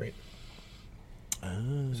own imprint.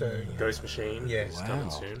 So Ghost Machine. Yeah. It's coming Wow.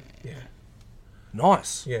 soon. yeah,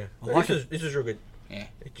 Nice. yeah. I like This is real good. Yeah.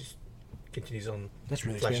 It just continues on. That's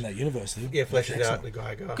really Flash- expanding that universe, dude. Yeah, fleshes That's out the excellent.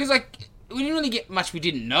 Geiger. Because, like, we didn't really get much we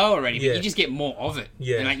didn't know already, but Yeah. you just get more of it.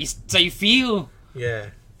 Yeah. And, like, so you feel... Yeah.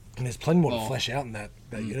 And there's plenty more to Oh. flesh out in that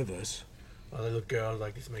universe. Oh, the little girl,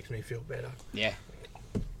 like, this makes me feel better. Yeah.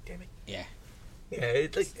 Damn it. Yeah. Yeah,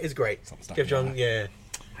 it's great. Something stuck Kev in John, your eye. yeah.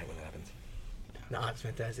 I hate when that happens. No, it's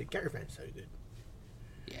fantastic. Gary Grant's so good.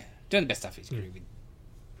 Yeah. Doing the best stuff he's doing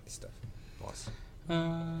with stuff. Nice.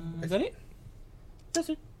 Is that it? That's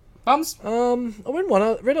it. Bums? I read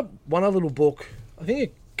one other little book. I think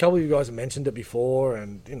a couple of you guys have mentioned it before,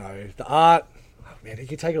 and you know the art. Oh, man, you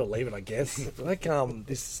can take it or leave it, I guess. Like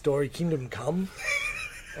this story, Kingdom Come,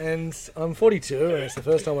 and I'm 42, and it's the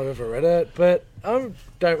first time I've ever read it. But I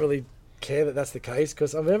don't really care that that's the case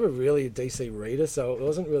because I'm never really a DC reader, so it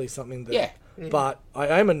wasn't really something that. Yeah. But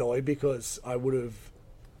I am annoyed because I would have,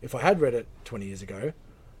 if I had read it 20 years ago,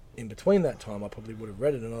 in between that time, I probably would have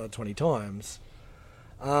read it another 20 times.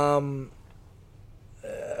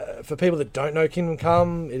 For people that don't know Kingdom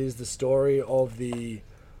Come, it is the story of the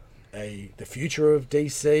future of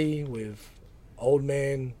DC with Old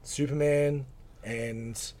Man Superman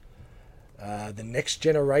and the next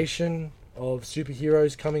generation of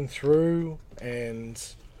superheroes coming through and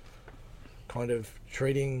kind of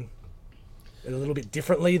treating it a little bit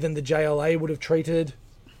differently than the JLA would have treated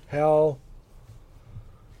how.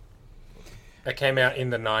 It came out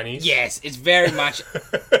in the 90s. Yes, it's very much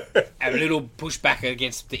a little pushback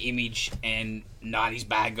against the Image and 90s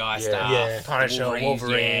bad guy stuff. Yeah. Punisher,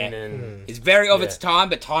 Wolverine, yeah. and It's very of Yeah. its time,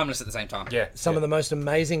 but timeless at the same time. yeah, Some of the most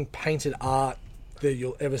amazing painted art that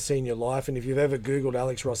you'll ever see in your life, and if you've ever Googled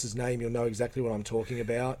Alex Ross's name, you'll know exactly what I'm talking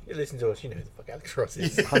about. You listen to us, you know who the fuck Alex Ross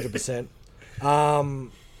is. 100%.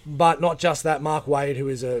 But not just that, Mark Waid, who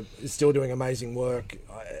is still doing amazing work.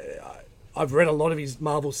 I've read a lot of his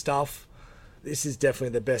Marvel stuff. This is definitely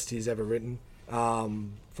the best he's ever written,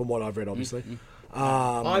 from what I've read, obviously.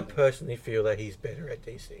 I personally feel that he's better at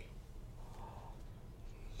DC.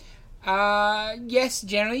 Yes,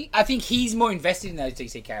 generally. I think he's more invested in those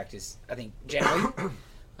DC characters. I think, generally.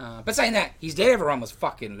 But saying that, his Daredevil run was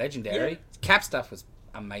fucking legendary. Yeah. Cap stuff was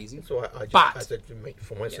amazing. So I But- said to make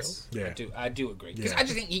for myself. Yes, Yeah. I do agree. Because Yeah. I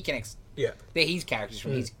just think he connects. Yeah. They're his characters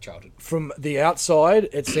from his childhood. From the outside,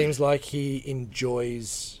 it seems like he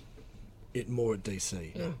enjoys it more at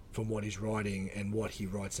DC from what he's writing and what he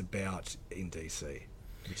writes about in DC,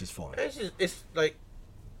 which is fine. It's like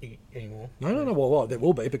anymore. No. Well, there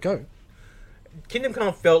will be, but go. Kingdom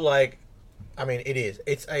Come felt like, I mean, it is.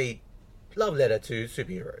 It's a love letter to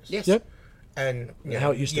superheroes. Yes. Yep. And you know,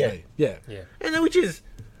 How it used to be. Yeah. yeah. And then, which is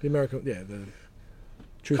The American, the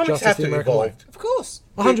truth, comics justice, have the to American way. evolve. Of course.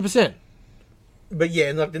 100%. But yeah,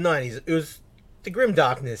 in like the 90s, it was the grim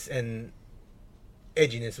darkness and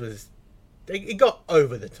edginess was it got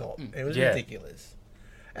over the top. And it was Yeah. ridiculous.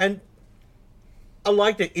 And I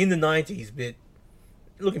liked it in the 90s, but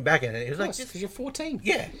looking back at it, it was like, Because you're 14.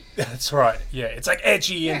 yeah. That's right. Yeah, it's like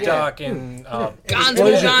edgy and dark and Guns, Explosion.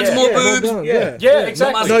 more guns, Yeah. more Yeah, well boobs, done, Yeah. yeah,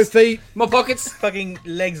 exactly. No feet. more pockets. Fucking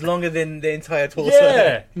legs longer than the entire torso.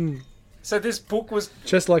 Yeah. So this book was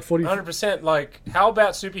Just like 40. 100% like, how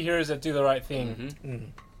about superheroes that do the right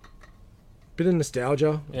thing? Bit of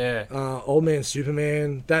nostalgia. Yeah. Old Man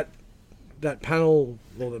Superman. That panel,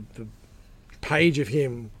 or the page of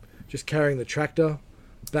him just carrying the tractor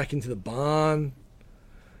back into the barn.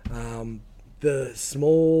 The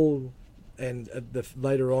small and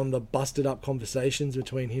later on the busted up conversations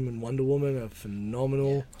between him and Wonder Woman are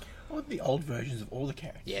phenomenal. I like the old versions of all the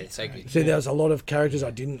characters. Yeah, it's so good. See, there was a lot of characters I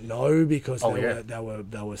didn't know because Oh, they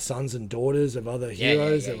yeah. were sons and daughters of other Yeah,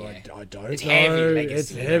 heroes yeah, that yeah. I don't It's know. heavy legacy,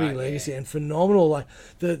 It's heavy right, legacy yeah. and phenomenal. Like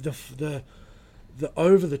the the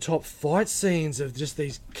over-the-top fight scenes of just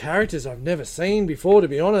these characters I've never seen before, to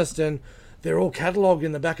be honest, and they're all catalogued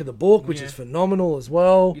in the back of the book, which is phenomenal as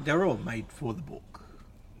well. They're all made for the book.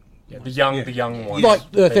 Yeah, the young ones. Like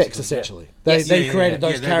Earth basically. X, essentially. They created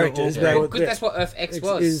those characters. Good, that's what Earth X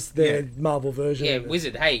was. Is their Marvel version. Yeah,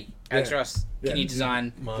 Wizard. Hey, Alex Ross, can you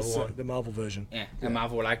design the Marvel version? Yeah, and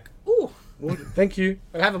Marvel were like, ooh, thank you.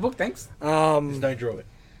 we'll have a book, thanks. Just don't draw it.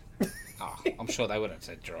 Oh, I'm sure they would have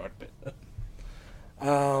said draw it, but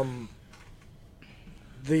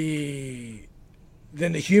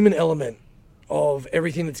then the human element of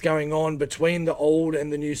everything that's going on between the old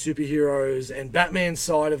and the new superheroes, and Batman's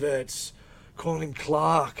side of it, calling him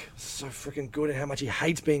Clark, so freaking good, and how much he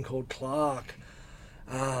hates being called Clark.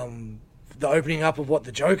 The opening up of what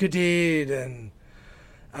the Joker did, and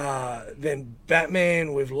then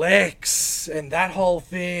Batman with Lex, and that whole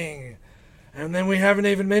thing. And then we haven't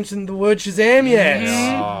even mentioned the word Shazam yet.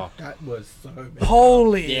 Oh. That was so bad.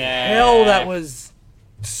 Holy hell, that was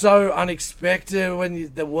so unexpected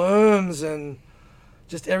when the worms and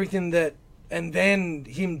just everything that, and then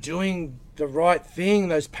him doing the right thing,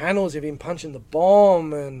 those panels of him punching the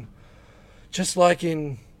bomb, and just like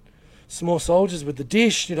in Small Soldiers with the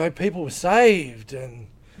dish, you know, people were saved and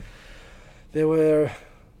there were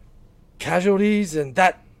casualties, and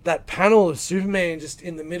that panel of Superman just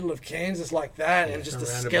in the middle of Kansas like that, and just the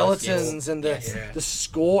skeletons and the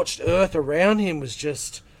scorched earth around him was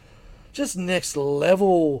just next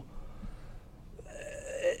level.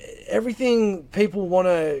 Everything people want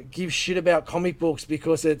to give shit about comic books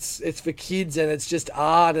because it's for kids and it's just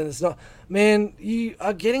art and it's not. Man, you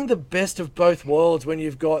are getting the best of both worlds when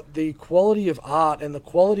you've got the quality of art and the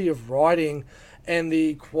quality of writing and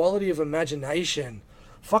the quality of imagination.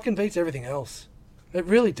 Fucking beats everything else. It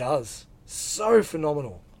really does. So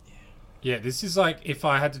phenomenal. Yeah, this is like, if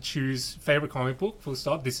I had to choose favorite comic book, full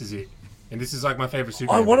stop, this is it. And this is like my favorite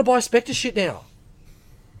Superman. I want to buy Spectre shit now.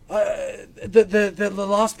 The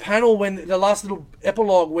last panel, when the last little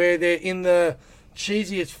epilogue where they're in the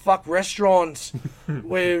cheesiest fuck restaurant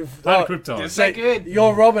with Krypton. It's so good.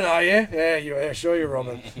 You're Robin, are you? Yeah, sure you're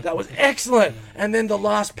Robin. That was excellent. And then the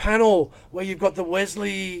last panel where you've got the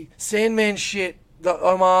Wesley Sandman shit, the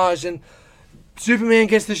homage, and Superman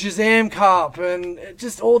gets the Shazam cup, and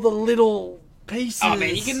just all the little pieces. Oh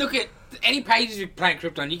man, you can look at any pages with Planet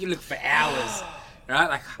Krypton. You can look for hours, right?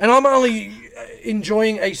 Like, and I'm only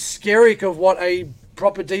enjoying a skerrick of what a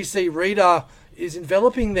proper DC reader is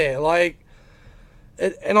enveloping there. Like,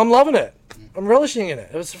 and I'm loving it. I'm relishing in it.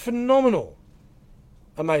 It was phenomenal,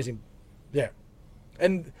 amazing, yeah.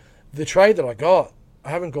 And the trade that I got, I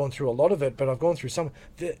haven't gone through a lot of it, but I've gone through some.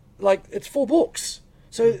 Like, it's 4 books.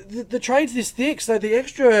 So the trade's this thick, so the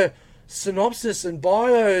extra synopsis and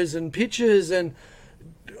bios and pictures and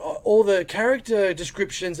all the character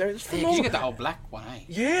descriptions, it's phenomenal. you get the whole black one, eh?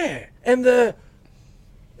 Yeah, and the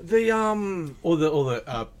all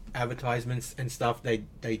the advertisements and stuff they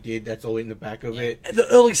did, that's all in the back of it. the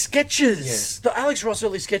early sketches, the Alex Ross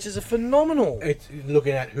early sketches are phenomenal. It's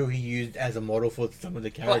looking at who he used as a model for some of the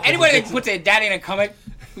characters. Well, anybody that puts their dad in a comic,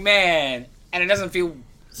 man, and it doesn't feel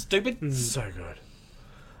stupid. So good.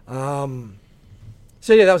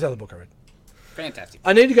 So yeah, that was the other book I read. Fantastic.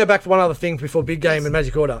 I need to go back to one other thing before Big Game and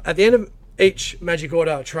Magic Order. At the end of each Magic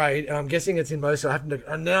Order trade, and I'm guessing it's in most, so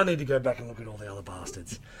I now need to go back and look at all the other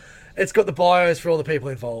bastards. It's got the bios for all the people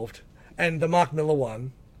involved, and the Mark Miller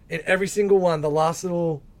one. In every single one, the last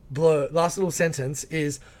little sentence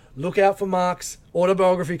is, "Look out for Mark's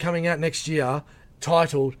autobiography coming out next year,"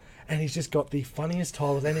 titled. And he's just got the funniest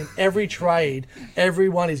titles. And in every trade,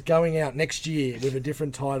 everyone is going out next year with a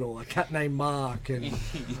different title. A cat named Mark, and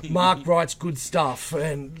Mark writes good stuff.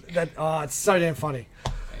 And that, it's so damn funny.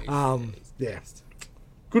 Yeah.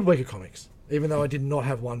 Good week of comics. Even though I did not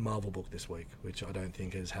have one Marvel book this week, which I don't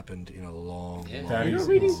think has happened in a long time.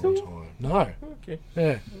 No. Okay.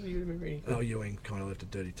 Yeah. What are you gonna be reading? Oh, Ewing kind of left a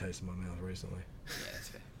dirty taste in my mouth recently. Yeah, that's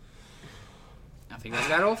fair. I think that's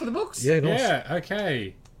about all for the books. Yeah, nice. Yeah,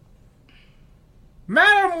 okay.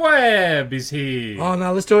 Madam Web is here. Oh,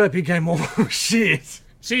 no, let's do it. Big Game more. Shit.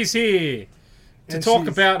 She's here to And talk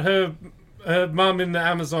she's- about her mum in the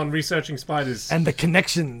Amazon researching spiders. And the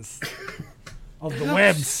connections of the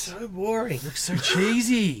webs. So boring. Looks so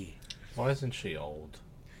cheesy. Why isn't she old?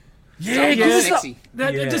 Yeah, give us the, sexy.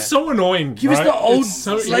 They're just so annoying. give us right? the old It's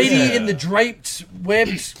so- lady yeah. in the draped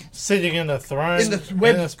webbed. Sitting in a throne. In the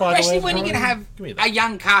web- in a spider Especially web when you throne? can have Give me that. a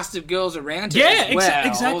young cast of girls around you. Yeah, as well.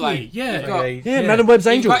 exactly. Like, Yeah. You've got, Okay. Yeah, Madam Web's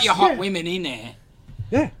you've Angels. got your hot women in there.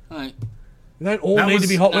 Yeah, Like, they don't all That need to was-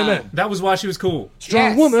 be hot no. women. That was why she was cool. Strong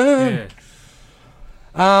Yes. woman. Yeah.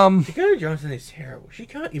 Dakota Johnson is terrible. She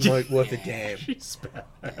can't emote worth a damn.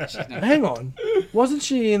 Hang on. Wasn't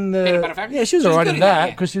she in the... Peanut Butter Factory? Yeah, she was She was alright good in in that, that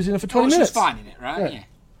yeah. because she was in it for 20 She was minutes. fine in it, right? Yeah. Yeah.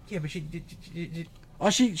 Yeah, but she Oh,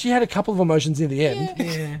 she had a couple of emotions in the end,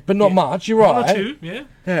 yeah. but not much. You're One or right. two, yeah.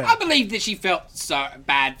 Yeah. I believe that she felt so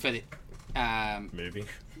bad for Movie.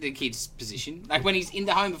 the kid's position. Like when he's in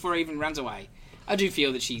the home before he even runs away. I do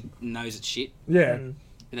feel that she knows it's shit, Yeah. but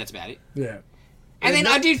that's about it. Yeah. And then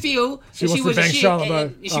I do feel She that wants she to was a bang shit. Charlotte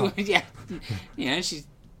and though. she Oh. was, yeah. You know, she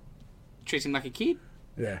treats him like a kid.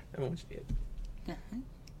 Yeah.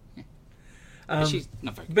 But she's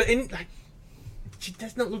not very good. But she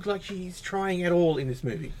does not look like she's trying at all in this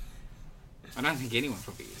movie. I don't think anyone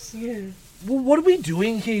probably is. Yeah. Well, what are we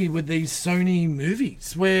doing here with these Sony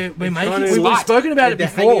movies? We're trying making. to- We've spoken about it They're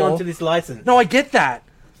hanging on before. to this license. No, I get that,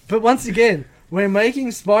 but once again, we're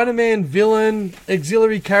making Spider-Man villain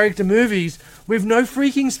auxiliary character movies with no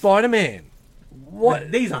freaking Spider-Man.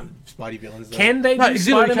 What? These aren't Spidey villains. Though. Can they No, do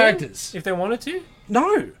auxiliary Spider-Man characters. if they wanted to?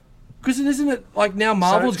 No, because isn't it like now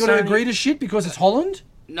Marvel's got to Sony- agree to shit because it's Holland?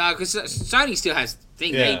 No, because Sony still has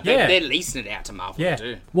things. Yeah. They're leasing it out to Marvel Yeah.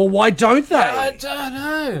 too. Well, why don't they? I don't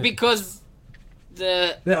know. Because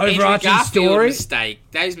the overarching Andrew Garfield story? mistake,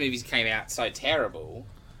 those movies came out so terrible.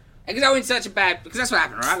 And because they were in such a bad... Because that's what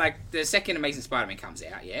happened, right? Like, the second Amazing Spider-Man comes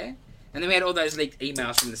out, yeah? And then we had all those leaked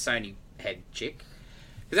emails from the Sony head chick.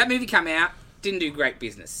 Because that movie came out, didn't do great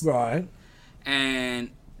business. Right.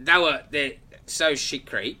 And they're so shit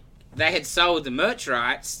creek. They had sold the merch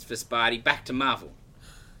rights for Spidey back to Marvel.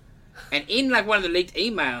 And in like one of the leaked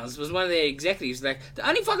emails was one of their executives like, the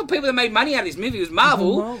only fucking people that made money out of this movie was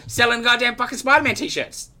Marvel selling goddamn fucking Spider-Man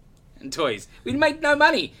t-shirts and toys. We made no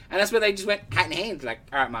money. And that's where they just went hat in hand like,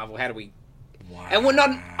 all right, Marvel, how do we... Wow. And we're not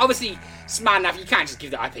obviously smart enough. You can't just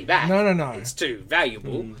give the IP back. No. It's too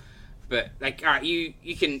valuable. But like, all right, you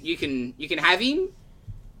can have him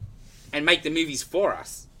and make the movies for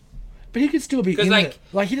us. But he could still be 'Cause, in like- it.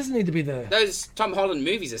 Like he doesn't need to be the. Those Tom Holland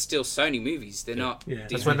movies are still Sony movies. They're not. Yeah. Disney.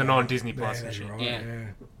 That's when they're not on Disney Plus and That's shit. right. Yeah. Yeah.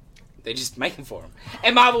 They just make them for them.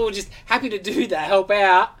 And Marvel were just happy to do that, help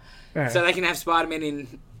out, Yeah. so they can have Spider-Man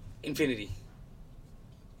in Infinity.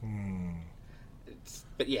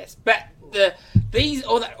 But yes, but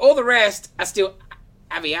all the rest are still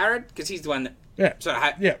Avi Arad because he's the one that Yeah. sort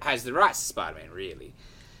of Yeah. has the rights to Spider-Man, really.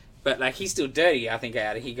 But like he's still dirty, I think.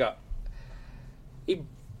 He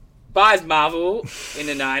buys Marvel in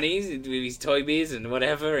the 90s with his Toy Biz and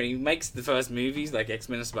whatever, and he makes the first movies like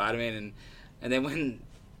X-Men and Spider-Man, and then when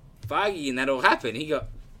Feige and that all happened, he got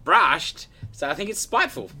brushed. So I think it's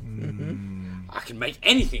spiteful. I can make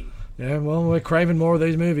anything. Yeah. Well, we're craving more of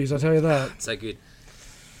these movies. I tell you that. So good.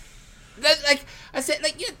 Like I said,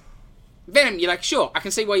 like Venom. You're like, sure, I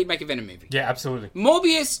can see why you'd make a Venom movie. Yeah, absolutely.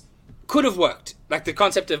 Morbius could have worked. Like the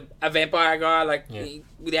concept of a vampire guy, like Yeah.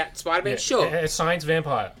 without Spider-Man, Yeah. sure. A science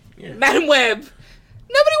vampire. Madam Web.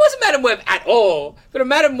 Nobody wants a Madam Web at all, but a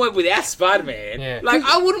Madam Web without Spider-Man. Yeah. Like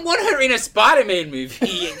I wouldn't want her in a Spider-Man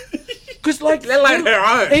movie, Because like, let alone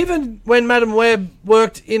her own. even when Madam Web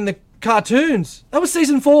worked in the cartoons, that was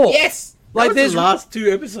season 4. Yes. Like There's the last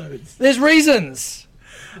 2 episodes. there's reasons.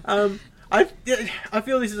 I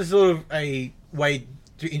feel this is a sort of a way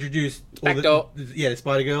to introduce all Backdoor. the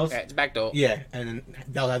Spider Girls. Yeah, it's a backdoor. Yeah, and then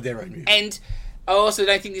they'll have their own movie. And I also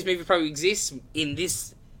don't think this movie probably exists in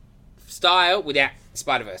this style without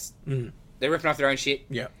Spider-Verse. They're ripping off their own shit.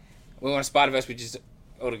 Yeah. We want a Spider-Verse with just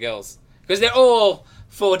all the girls. Because they're all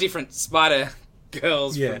 4 different Spider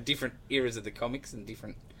girls Yeah. from different eras of the comics and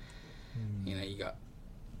different... You know, you got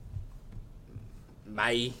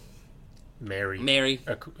Mary. Yes.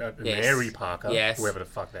 Mary Parker. Yes. Whoever the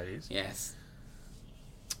fuck that is. Yes.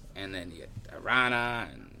 And then you got Arana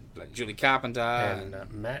and like Julie Carpenter. And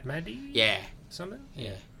Maddie? Yeah. Something?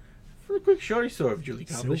 Yeah. For a quick shot I saw of Julie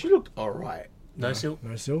Carpenter, Silk? she looked alright. No silk?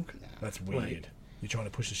 No silk. That's weird. You're trying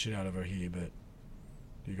to push the shit out of her here, but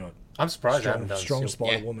you got I'm surprised I haven't done strong silk.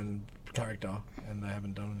 Spider Woman character, and they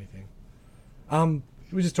haven't done anything.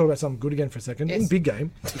 We just talk about something good again for a second. Yes. In Big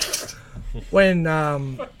Game, when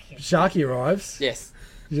Sharky arrives, Yes.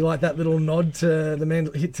 did you like that little nod to the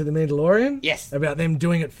Mandalorian? Yes. About them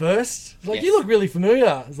doing it first. It's like, Yes. you look really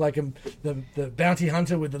familiar. It's like the bounty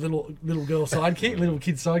hunter with the little girl sidekick, little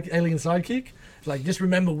kid alien sidekick. It's like, just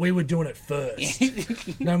remember we were doing it first.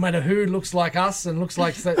 No matter who looks like us and looks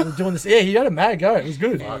like doing this. Yeah, he had a mad go. It was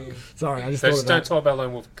good. Sorry, I just thought Just of don't that. talk about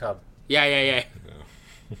Lone Wolf Cub. Yeah.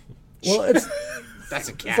 Well, it's That's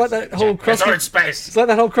a cat. it's like that whole It's crusty. not in space. It's like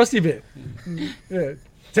that whole crusty bit. Yeah,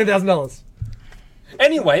 $10,000.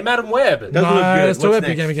 Anyway, Madam Web. Doesn't look good. Let's talk What's about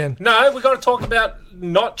Big next? Game again. No, we got to talk about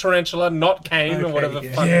not Tarantula, not Kane, or Okay, whatever the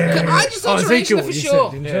yeah. fuck. Yeah. I just thought Oh, Tarantula Ezekiel, for you said,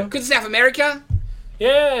 sure. didn't you? Because it's South America.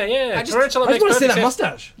 Yeah. I just- Tarantula I makes just want to see perfect that sense.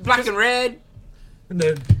 mustache. Black and red. And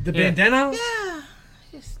the bandana. Yeah.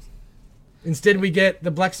 Just Instead, we get the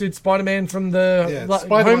black suit Spider-Man from the Yeah,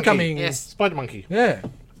 Spider Homecoming. Yes. Spider Monkey. Yeah.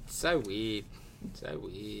 so weird. So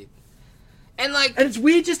weird. And like, And it's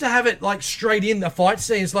weird just to have it like straight in the fight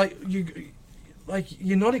scenes. Like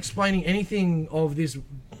you're not explaining anything of this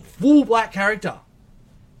full black character.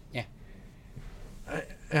 yeah.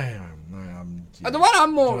 No, The one I'm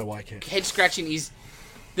don't more know why I can't. head scratching is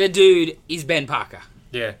the dude is Ben Parker.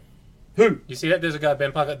 Yeah. Who? You see that? There's a guy,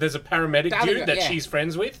 Ben Parker. There's a paramedic The other dude guy, that yeah. she's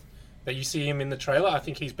friends with. That you see him in the trailer. I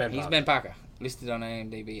think he's Ben He's Parker. Ben Parker. Listed on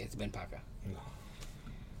IMDb as Ben Parker.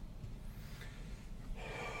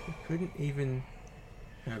 Couldn't even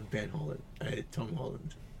have Ben Holland, Tom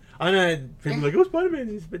Holland. I know people are like, oh, Spider-Man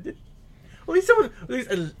is, but well, he's someone at least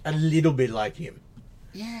a little bit like him.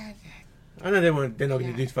 Yeah. I know they're not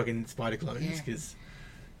going to do fucking spider clones Yeah. because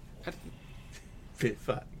fit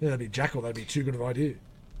fuck. Yeah, that'd be Jackal. That'd be too good of an idea.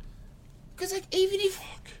 Because like, even if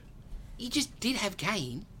you just did have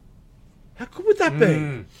Kane, How good would that be?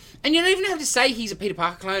 and you don't even have to say he's a Peter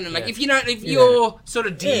Parker clone, and like, Yeah. if your sort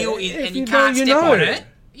of deal Yeah, is, if and you you can't know, you step know. on it,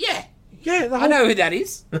 yeah, Yeah, the whole, I know who that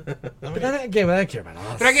is. But they don't care about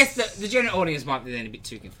us. But I guess the general audience might be then a bit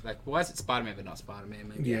too like, why is it Spider-Man but not Spider-Man?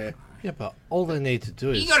 Maybe. Yeah. Yeah, but all they need to do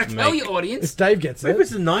is You got to tell make- your audience. If Dave gets Maybe it, it's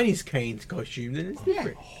the '90s Kane's costume, then it's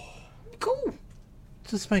different. Cool.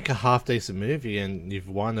 just make a half decent movie, and you've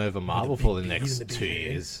won over Marvel for the next the big 2 hair.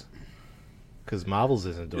 years. Because Marvel's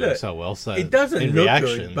isn't doing Look, so well. So It doesn't in look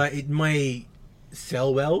reaction, good, but it may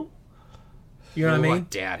sell well. You know what I Oh, mean?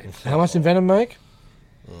 doubt it. how much did Venom make?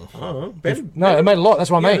 I don't know. Ben, No, it made a lot. That's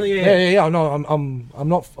what I Yeah, mean. yeah. Yeah. No,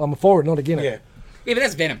 I'm for it, not against yeah, it. Yeah, but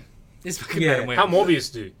that's Venom. This fucking Yeah. Venom. works. How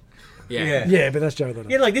Morbius do? yeah, Yeah, but that's Jared Leto.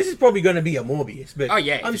 Yeah, like this is probably going to be a Morbius, but Oh,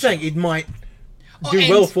 yeah, I'm for saying it might do and-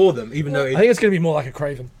 well for them, even though I think it's going to be more like a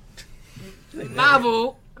Craven.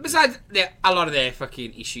 Marvel, besides a lot of their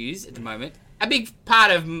fucking issues at the moment, a big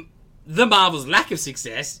part of the Marvel's lack of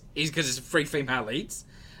success is because it's free female leads.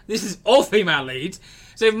 This is all female leads.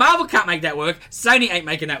 So if Marvel can't make that work, Sony ain't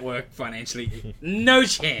making that work financially. No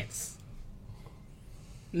chance.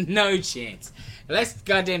 No chance. Unless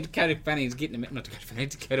goddamn Dakota Fanning's getting them out. Not Dakota Fanning,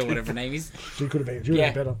 Dakota, whatever her name is. She could have been. She would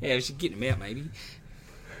have Yeah, been better. yeah, she's getting them out, maybe.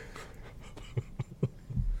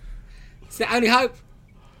 It's the only hope.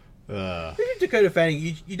 Maybe Dakota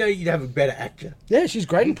Fanning, you know, you'd have a better actor. Yeah, she's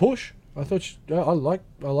great in Push. I thought I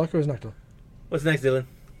like her as an actor. What's next, Dylan?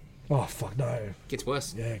 Oh fuck no. Gets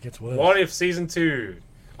worse. Yeah, it gets worse. What if season 2?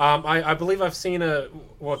 I believe I've seen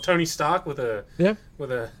Tony Stark with a Yeah,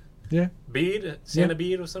 yeah. beard, Santa Yeah.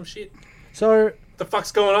 beard or some shit. So The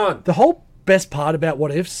fuck's going on? the whole best part about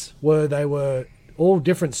What Ifs were they were all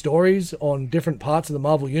different stories on different parts of the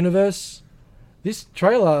Marvel universe. This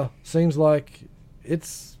trailer seems like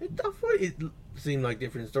it's I thought it seemed like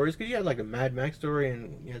different stories because you had like a Mad Max story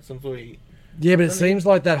and you had some sort of yeah, but it seems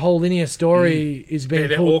like that whole linear story is being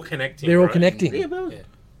They're pulled- all connecting. They're all right? connecting. yeah, but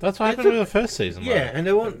that's what happened with the first season. yeah, though. and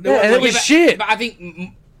they want Yeah, and it was shit. But I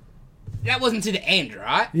think that wasn't to the end,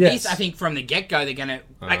 right? Yes. This, I think from the get-go, they're gonna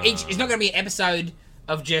it's not gonna be an episode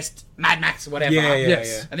of just Mad Max or whatever. Yeah, yeah,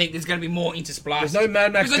 Yes. I think there's gonna be more interspliced. There's no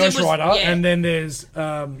Mad Max Because it Ghost was- Rider, yeah. and then there's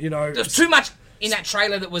There's too much in that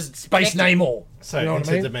trailer that was Space connected. Namor. So You know what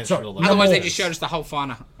I mean? interdimensional. Sorry, Otherwise, they Namor. just showed us the whole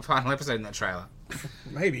final episode in that trailer.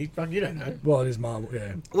 maybe. Fuck, you don't know. Well, it is Marvel.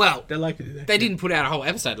 Yeah. Well, They like to do that. they didn't put out a whole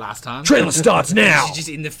episode last time. Trailer starts now. It's just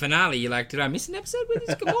in the finale, you're like, did I miss an episode? Where did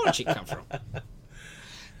this Gamora chick come from?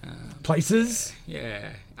 Places. Yeah,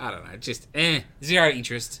 I don't know. Just zero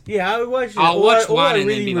interest. Yeah, I watched. I'll all watch all one I and then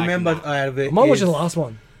really be like, remember nah. out of it I might watch is the last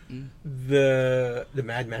one. the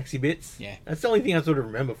Mad Maxy bits. Yeah. That's the only thing I sort of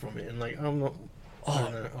remember from it. And like, I'm not. I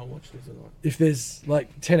don't know. I'll watch this or not. If there's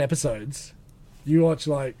like 10 episodes, you watch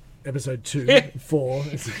like episode 2, 4.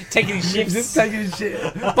 It's Taking just shifts. taking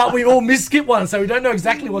shit. But we all skip one, so we don't know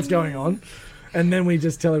exactly what's going on. And then we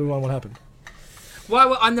just tell everyone what happened.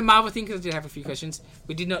 Well, on the Marvel thing, because I did have a few questions.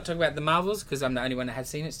 We did not talk about the Marvels, because I'm the only one that has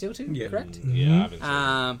seen it still, too. Yeah. Correct? Yeah, I haven't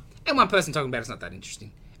seen And one person talking about it's not that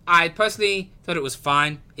interesting. I personally thought it was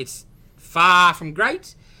fine. It's far from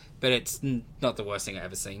great, but it's not the worst thing I've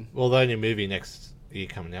ever seen. Well, the only movie next year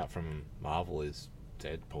coming out from Marvel is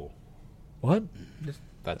Deadpool. What?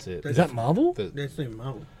 That's it. Is that Marvel? That's not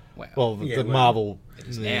Marvel. Well, The Yeah, well, Marvel. it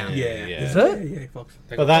is now. Yeah. yeah. Is Yeah, it? yeah, Fox.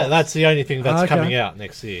 But that's the only thing that's Okay. coming out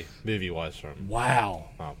next year, movie-wise, from. Wow.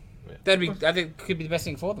 Oh, yeah. I think could be the best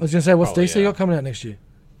thing for I them. was going to say, what's Probably, DC yeah. got coming out next year?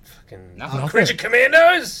 Fucking Nothing. Creature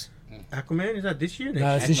Commandos. Aquaman, is that this year?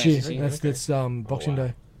 No, it's Next this Aquaman's year. this year, That's Boxing wow.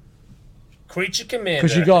 Day. Creature Commandos.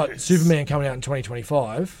 Because you got Superman coming out in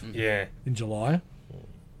 2025 Yeah. in July.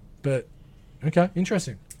 But Okay,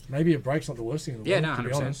 interesting. Maybe a break's not the worst thing in the Yeah, world, no, to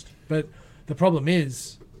be 100%. honest. But the problem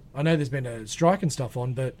is, I know there's been a strike and stuff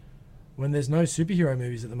on, but when there's no superhero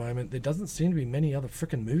movies at the moment, there doesn't seem to be many other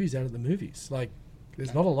frickin' movies out of the movies. Like,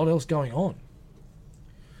 there's not a lot else going on.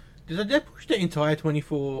 Does that push the entire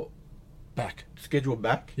 24 Back. schedule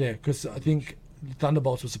back? Yeah, because I think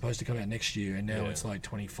Thunderbolts was supposed to come out next year, and now Yeah. it's like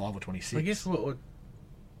 25 or 26. I guess we'll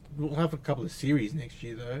have a couple of series next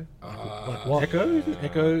year, though. Like what? Echo? Is it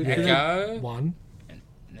Echo? Echo. One. And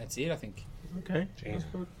that's it, I think. Okay. That's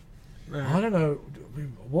good. I don't know.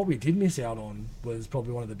 What we did miss out on was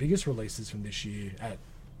probably one of the biggest releases from this year at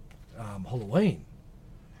Halloween,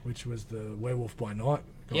 which was the Werewolf by Night.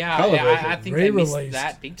 Yeah, colour I version. think they missed Re-released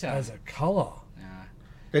that big time. as a colour.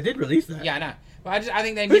 They did release that. Yeah, I know. But I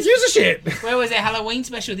think they Who missed. gives a shit? Where was their Halloween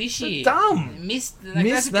special this year? Dumb. Missed, that's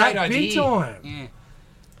Missed a great that big idea. time. Yeah.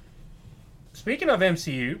 Speaking of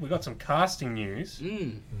MCU, we got some casting news.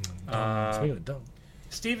 Mm. Speaking of dumb.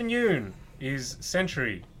 Stephen Yeun is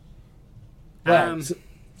Sentry.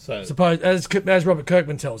 So Suppose, as Robert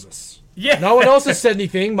Kirkman tells us. Yeah. No one else has said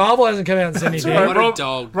anything. Marvel hasn't come out and said anything. right. What a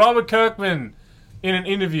dog. Robert Kirkman, in an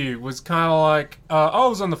interview, was kind of like, I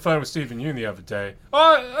was on the phone with Stephen Yeun the other day.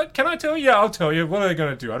 Can I tell you? Yeah, I'll tell you. What are they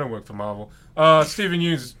going to do? I don't work for Marvel. Stephen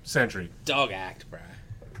Yeun's Sentry. Dog act, bro.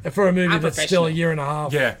 For a movie that's Unprofessional. still a year and a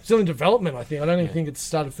half. Yeah. Still in development, I think. I don't even think it's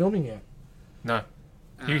started filming yet. No.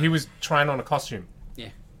 He was trying on a costume. Yeah.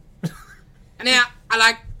 Now, I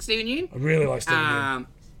like Stephen Yeun. I really like Stephen Yeun.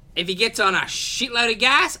 If he gets on a shitload of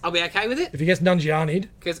gas, I'll be okay with it. If he gets Nungiani'd,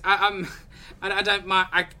 Because I don't mind.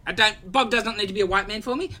 I don't. Bob does not need to be a white man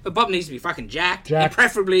for me, but Bob needs to be fucking jacked, and Jacked.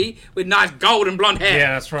 preferably with nice golden blonde hair.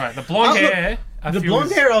 Yeah, that's right. The blonde look, hair. I The feel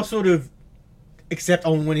blonde is- hair I'll sort of accept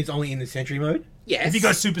on when he's only in the Sentry mode. Yes. If he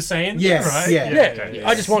goes Super Saiyan, Yes, right? yeah. yeah.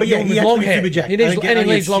 I just want But yeah, him he with has long to be hair. super jacked. He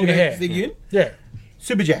needs longer hair. Yeah.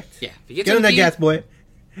 Super jacked. Yeah. If he gets Get on that gear, gas, boy.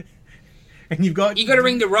 And you've got... you got to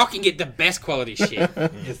ring the rock and get the best quality shit.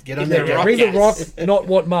 Just get on The that gas. Rock. Ring the Rock, Yes. not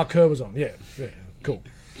what Mark Kerr was on. Yeah. Cool.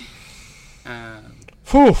 Um,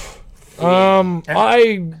 Whew.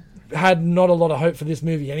 I had not a lot of hope for this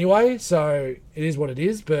movie anyway, so it is what it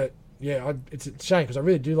is. But yeah, it's a shame because I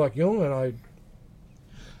really do like Young, and I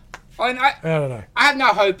don't know. I have no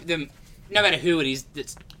hope that no matter who it is,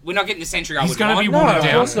 we're not getting the Sentry I He's would going to want. be No, watered of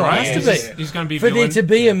down, course not. right? It has to be. He's going to be For there villain. to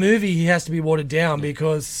be a movie, he has to be watered down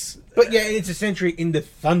because But yeah, it's a Sentry in the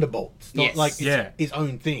Thunderbolts. Not Yes. like it's Yeah. his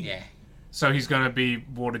own thing. Yeah. So he's going to be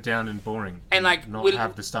watered down and boring. And like, Not we'll-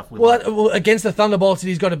 have the stuff we well, like. against the Thunderbolts that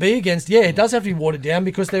he's got to be against, yeah, it does have to be watered down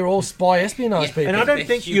because they're all spy espionage Yeah. people. And I don't They're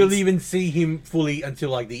think humans. you'll even see him fully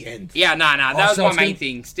until like the end. Yeah, no, that was so my it's main gonna-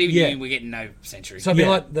 thing. Stephen Yeah. Yeun, we're getting no Sentry. So it'd be Yeah.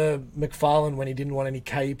 like the McFarlane when he didn't want any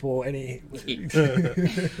cape or any.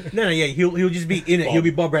 No, yeah, he'll just be in it. He'll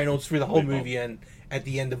be Bob Reynolds through the whole movie, and at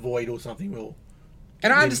the end, the Void or something will.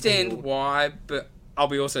 And I understand why, but I'll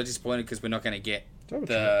be also disappointed because we're not going to get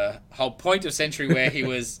the whole point of Sentry where he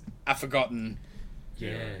was a forgotten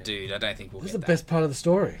dude. I don't think we'll This is get the that. best part of the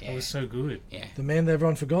story. It was so good. Yeah, The man that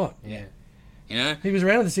everyone forgot. yeah. You know, He was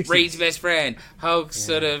around in the 60s. Reed's best friend, Hulk,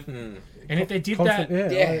 sort of. And if they did Conflict-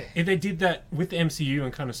 that, Yeah. if they did that with the MCU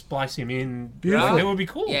and kind of splice him in, Beautiful. that would be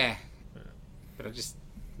cool. Yeah, but I just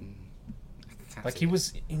I can't Like see he it.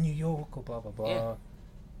 was in New York or blah blah blah. Yeah.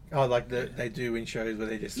 Oh, like they do in shows where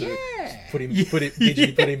they just sort of Yeah. put him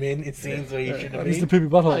in scenes where he shouldn't have He's the been.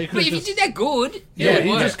 poopy butthole. But if you did that good, Yeah, it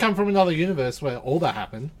you would just come from another universe where all that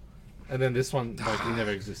happened, and then this one, like, he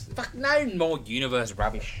never existed. Fuck no more universe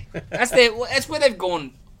rubbish. That's where they've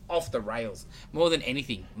gone off the rails more than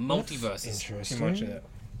anything. Multiverses. Interesting. Too much of that.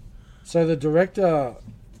 So the director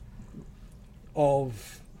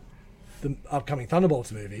of the upcoming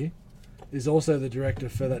Thunderbolts movie is also the director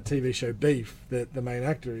for that TV show Beef, that the main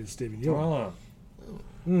actor is Stephen Yeun.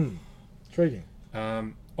 Oh. Intriguing.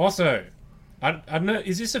 Also, I don't know.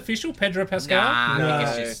 Is this official, Pedro Pascal? Nah, No. I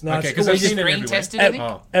think it's just No, Okay, it's- because we I've just seen it screen everywhere. tested, I think.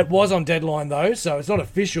 Oh, It was on Deadline though, so it's not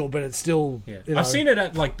official, but it's still. yeah. You know, I've seen it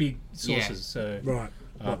at like big sources. Yeah. So Right.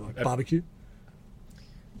 What, like barbecue.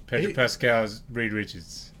 Pedro Pascal's Reed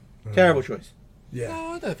Richards. Terrible choice. Yeah. No,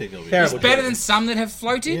 I don't think it'll be. Terrible. It's better than some that have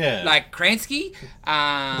floated, Yeah. like Kransky.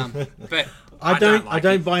 But I don't like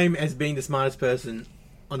it. buy him as being the smartest person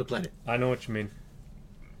on the planet. I know what you mean.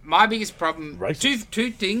 My biggest problem, Racist.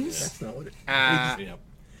 two things. That's not what it. Yeah.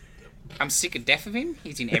 I'm sick of death of him.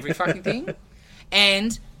 He's in every fucking thing.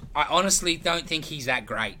 And I honestly don't think he's that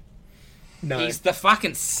great. No. He's the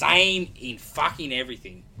fucking same in fucking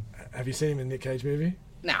everything. Have you seen him in Nick Cage movie?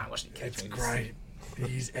 Nah, I watched it. It's great.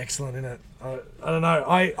 He's excellent in it. I don't know.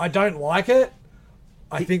 I don't like it.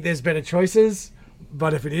 I think there's better choices,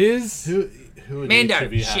 but if it is, Who would each Mando,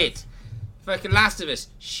 of you have? shit. Fucking Last of Us,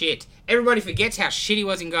 shit. everybody forgets how shit he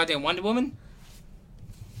was in goddamn Wonder Woman.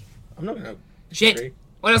 I'm not gonna. Shit. disagree.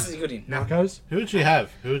 What else is he good in? No. Narcos. Who would you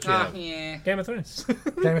have? Who would you Oh, have? yeah. Game of Thrones.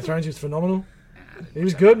 Game of Thrones was phenomenal. He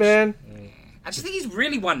was good, man. I just think he's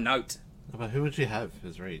really one note. But who would you have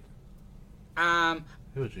as Reed? Um,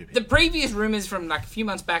 Who would you be? the previous rumors from like a few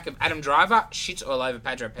months back of Adam Driver shits all over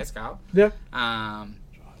Pedro Pascal. Yeah. Um,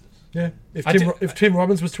 Yeah. If I Tim, did- if Tim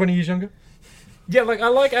Robbins was 20 years younger. Yeah, like I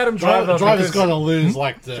like Adam Driver. Driver's because got to lose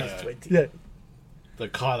like the Yeah.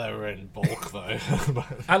 Kylo Ren bulk though.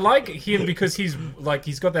 I like him because he's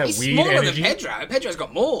got that he's weird smaller energy. than Pedro. Pedro's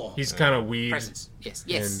got more He's kind of weird. presence. Yes,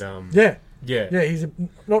 yes. And Yeah. yeah, Yeah, he's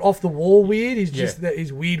not off the wall weird. He's Yeah. just that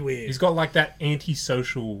he's weird. he's got like that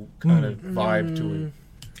antisocial kind of vibe to him.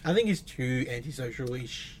 I think he's too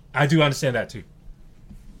antisocial-ish. I do understand that too.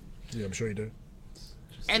 Yeah, I'm sure you do.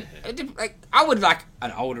 And like, I would like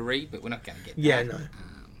an older Reed, but we're not going to get Yeah, that. no.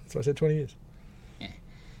 So I said 20 years.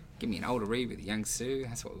 Give me an older Reed with a young Sue.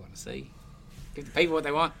 That's what we want to see. Give the people what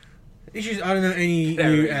they want. Issues. I don't know any Yeah,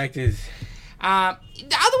 new right. actors. The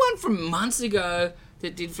other one from months ago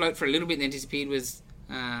that did float for a little bit and then disappeared was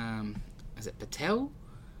it Patel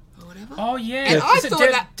or whatever? Oh yeah, And I Is it thought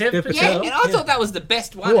Dev- that- Dev Dev Patel? Yeah, and I thought that was the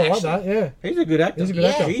best one. Oh, I like actually. that. Yeah. He's a good actor. He's a good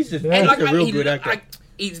actor. He's a, Yeah. he's And a real he, good actor.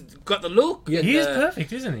 he's got the look. He and is the-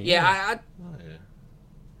 perfect, isn't he? Yeah, Oh, yeah.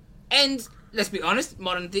 and let's be honest,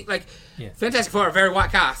 modern thing like Yeah. Fantastic Four are a very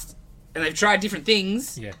white cast, and they've tried different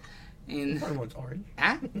things. yeah. In Everyone's orange.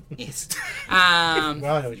 huh? Yes. Well, I know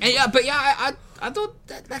what you And yeah, but yeah, I thought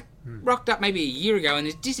that rocked up maybe a year ago and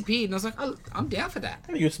it disappeared, and I was like, oh, I'm down for that. I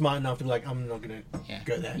think you're smart enough to be like, I'm not gonna Yeah.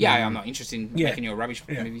 go there. Yeah, I'm not interested in Yeah. making your rubbish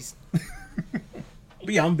Yeah. movies. But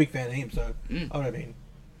yeah, I'm a big fan of him, so I would have been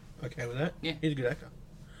okay with that. Yeah. He's a good actor.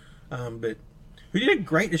 But who did a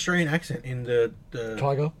great Australian accent in the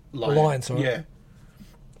Tiger. Lion? The Lion, sorry. Yeah. I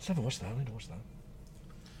still haven't watched that. I need to watch that.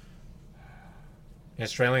 The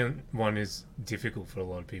Australian one is difficult for a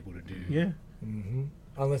lot of people to do. Yeah.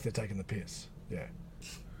 Unless they're taking the piss. Yeah.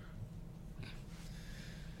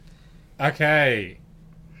 Okay.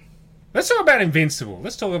 Let's talk about Invincible.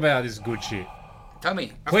 Let's talk about this good shit. Tell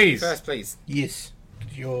me. Please. First, please. Yes.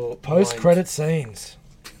 Your Post-credit scenes.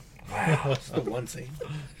 That's the one scene.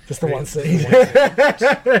 Just the one scene.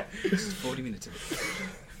 40 minutes of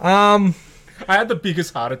it. I had the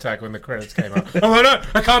biggest heart attack when the credits came up. I'm like, no,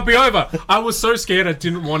 I can't be over. I was so scared I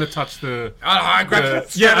didn't want to touch the... I grabbed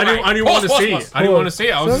it. yeah, I didn't want to Pause, see pause, it. I didn't want to see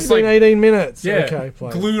it. I was just 17, like, 18 minutes. yeah, Okay,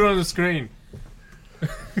 play. glued on the screen.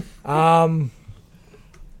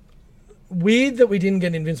 Weird that we didn't get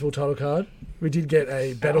an Invincible title card. We did get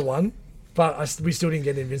a better one, but we still didn't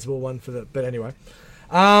get an Invincible one for the... But anyway.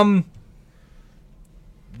 Wow.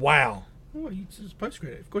 Oh, it's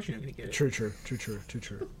post-credit. Of course you're not going to get it.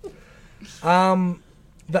 True.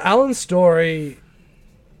 The Alan story...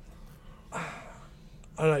 I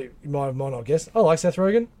don't know, you might not guess. I like Seth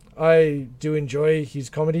Rogen. I do enjoy his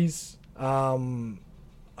comedies.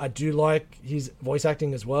 I do like his voice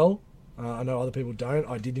acting as well. I know other people don't.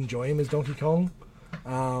 I did enjoy him as Donkey Kong.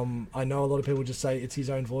 I know a lot of people just say it's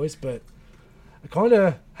his own voice, but I kind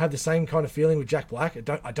of have the same kind of feeling with Jack Black.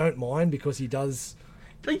 I don't mind because he does...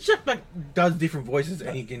 Like, Jack Black does different voices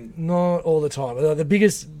and he can... Not all the time. The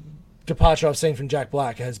biggest departure I've seen from Jack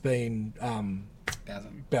Black has been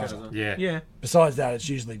Bowser. Yeah. Yeah. Besides that, it's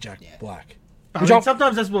usually Jack Black. I Which mean, I'm-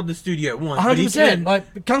 sometimes that's what the studio wants. but he 100%. can-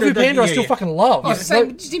 Like Kung Fu Panda, I still fucking love. Oh, it's the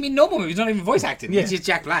same. Just even normal movies, not even voice acting. Yeah. It's just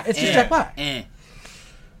Jack Black. It's just Jack Black. Eh.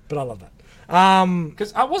 But I love that.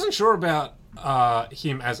 Because I wasn't sure about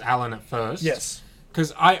him as Alan at first. Yes.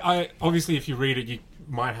 Because I obviously, if you read it, you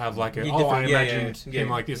might have like a, You oh, I different- yeah, imagined yeah. him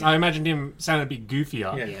like this. I imagined him sounding a bit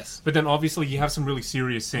goofier. Yeah. Yes. But then obviously you have some really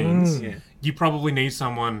serious scenes. Yeah. You probably need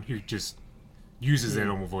someone who just uses their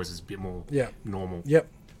normal voices a bit more Yeah. normal. Yep.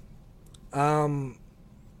 And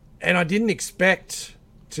I didn't expect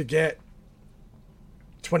to get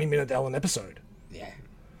 20-minute Alan episode. Yeah.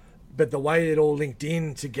 But the way it all linked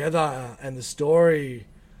in together and the story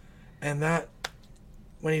and that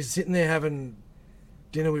when he's sitting there having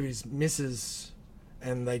dinner with his missus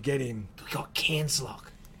and they get him. We got Canslock.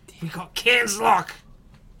 We got Canslock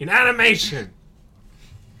in animation.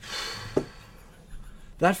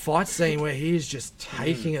 That fight scene where he is just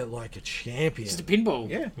taking it like a champion. Just a pinball.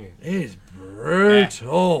 Yeah. It is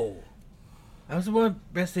brutal. That was one of the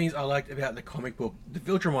best things I liked about the comic book. The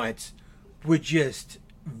Viltrumites were just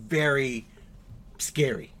very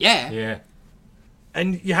scary. Yeah. Yeah.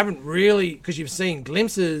 And you haven't really, because you've seen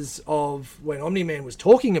glimpses of when Omni-Man was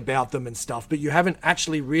talking about them and stuff, but you haven't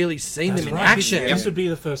actually really seen them in action This would be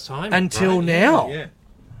the first time. until right? now. Yeah.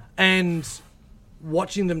 And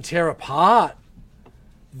watching them tear apart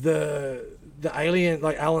the the alien,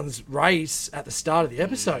 like Alan's race at the start of the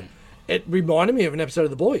episode, it reminded me of an episode of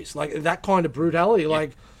The Boys. Like that kind of brutality,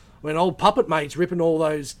 like when old puppet mates ripping all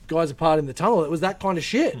those guys apart in the tunnel. It was that kind of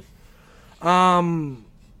shit. And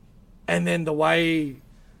then the way,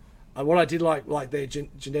 what I did like they're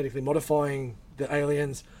genetically modifying the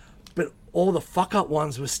aliens, but all the fuck up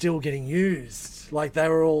ones were still getting used. Like they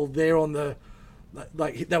were all there on the,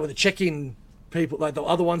 like they were the check-in people, like the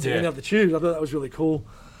other ones that went out the tubes. I thought that was really cool.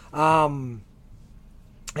 And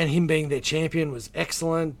him being their champion was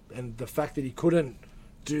excellent, and the fact that he couldn't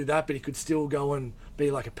do that, but he could still go and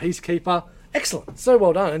be like a peacekeeper, excellent. So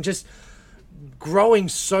well done, and just growing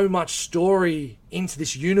so much story into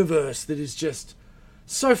this universe that is just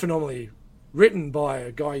so phenomenally written by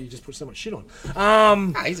a guy you just put so much shit on.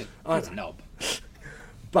 He's a knob.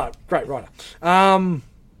 But great writer. And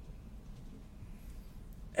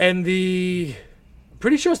I'm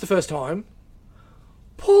pretty sure it's the first time,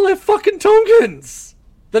 Paul F. fucking Tompkins,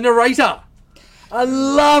 the narrator. I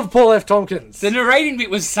love Paul F. Tompkins. The narrating bit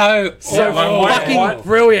was so fucking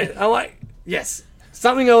brilliant. I'm like, yes.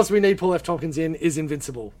 Something else we need Paul F. Tompkins in is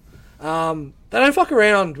Invincible. They don't fuck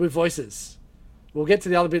around with voices. We'll get to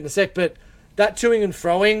the other bit in a sec, but that toing and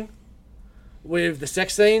froing with the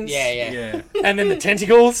sex scenes. Yeah. And then the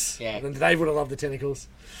tentacles. Yeah. And Dave would have loved the tentacles.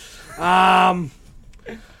 And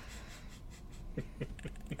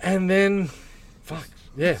then, fuck,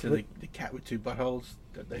 yeah. So the cat with two buttholes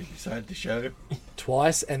that they decided to show.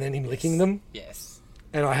 Twice, and then him licking them. Yes.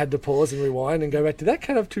 And I had to pause and rewind and go back, did that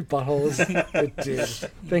cat have two buttholes? It did.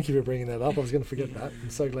 Thank you for bringing that up. I was going to forget that. I'm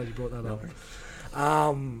so glad you brought that up.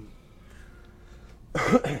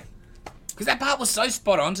 Because that part was so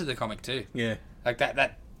spot on to the comic too. Yeah. Like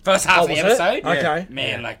that first half of the was it? episode. Okay.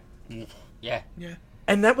 Man, like, yeah.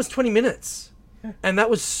 And that was 20 minutes. And that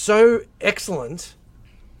was so excellent,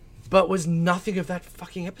 but was nothing of that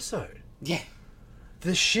fucking episode. Yeah.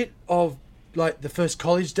 The shit of, like, the first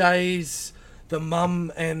college days, the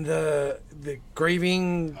mum and the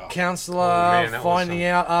grieving counsellor that was finding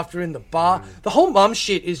out after in the bar. The whole mum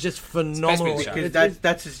shit is just phenomenal. It's best Because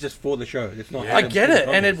that's just for the show. It's not. I get it,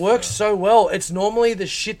 and it works so well. It's normally the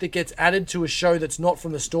shit that gets added to a show that's not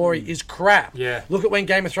from the story is crap. Yeah. Look at when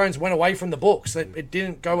Game of Thrones went away from the books. It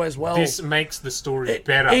didn't go as well. This makes the story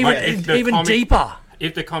better. Even, Like, if the even comic- deeper.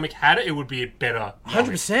 If the comic had it, it would be better.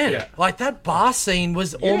 100%. Yeah. Like, that bar scene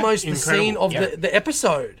was almost the incredible. scene of Yeah. the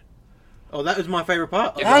episode. Oh, that was my favorite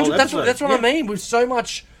part. Of the whole That's episode. what I mean. With so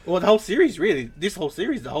much... Well, the whole series, really. This whole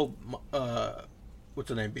series, the whole what's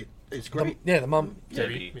her name bit? It's great. The mum.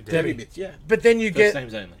 Debbie. Debbie bits, yeah. But then you First get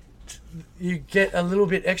names only. a little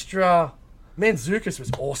bit extra... Man, Zukas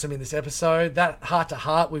was awesome in this episode. That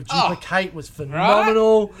heart-to-heart with Duplicate was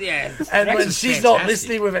phenomenal. Right? Yeah. And Rex when was she's not fantastic.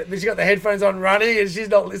 listening with it, she's got the headphones on running, and she's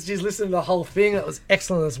listening to the whole thing. That was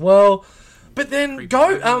excellent as well. But then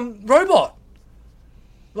Robot,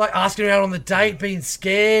 like asking her out on the date, being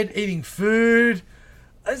scared, eating food.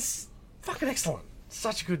 It's fucking excellent.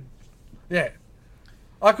 Such a good,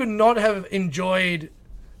 I could not have enjoyed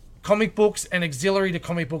comic books and auxiliary to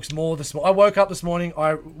comic books more this morning. I woke up this morning,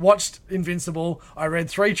 I watched Invincible, I read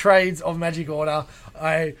 3 trades of Magic Order,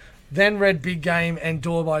 I then read Big Game and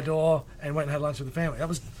Door by Door, and went and had lunch with the family. That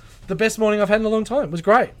was the best morning I've had in a long time. It was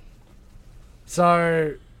great.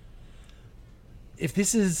 So, if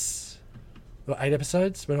this is 8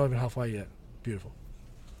 episodes, we're not even halfway yet. Beautiful.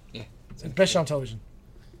 Yeah. It's the best show on television.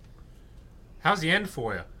 How's the end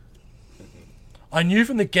for you? I knew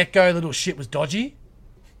from the get-go little shit was dodgy.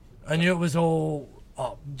 I knew it was all...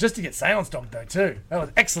 Oh, just to get Seance Dog, though, too. That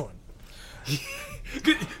was excellent.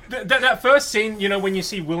 That first scene, you know, when you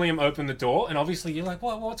see William open the door, and obviously you're like,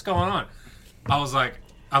 what's going on? I was like...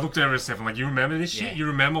 I looked over at Steph, I'm like, you remember this shit? Yeah. You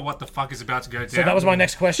remember what the fuck is about to go down? So that was my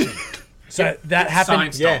next question. So that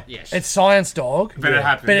happened... Science Dog. Yes. It's Science Dog. But it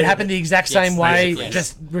happened. But it happened the exact same way, basically.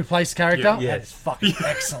 just replaced character. Yeah. That is fucking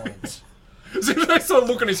excellent. So I saw a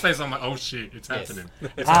look on his face, I'm like, oh shit, it's Yes. happening.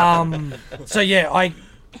 It's happening. So yeah,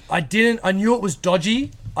 I knew it was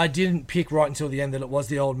dodgy. I didn't pick right until the end that it was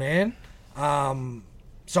the old man.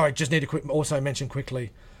 Sorry, just need to also mention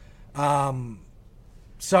quickly.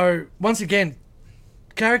 So once again,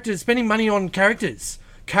 characters, spending money on characters.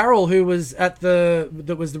 Carol, who was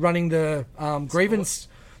running the grievance,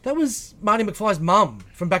 that was Marty McFly's mum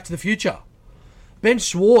from Back to the Future. Ben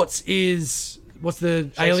Schwartz is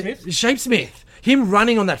Shapesmith. Him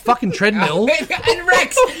running on that fucking treadmill. And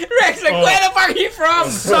Rex, where the fuck are you from?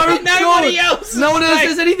 So nobody good. else. No one else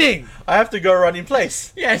says anything. I have to go run in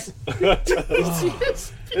place. Yes.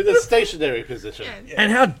 In a stationary position.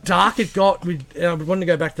 And how dark it got with... I wanted to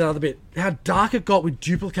go back to that other bit. How dark it got with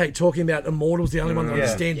Duplicate talking about Immortal's the only one that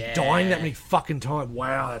understand dying that many fucking times.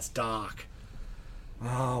 Wow, that's dark.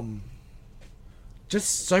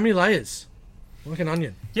 Just so many layers, like an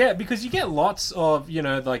onion. Yeah, because you get lots of,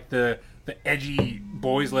 like the edgy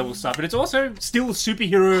boys level stuff, but it's also still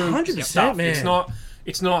superhero 100%, stuff. man.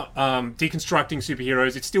 It's not deconstructing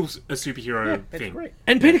superheroes. It's still a superhero thing. Great.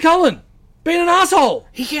 And Peter Cullen being an asshole.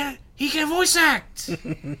 He can voice act.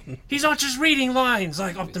 He's not just reading lines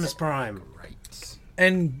like Optimus Prime. Great.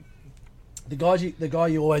 And the guy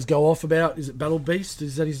you always go off about, is it Battle Beast?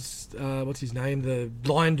 Is that his what's his name? The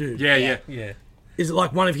blind dude. Yeah. Yeah. Is it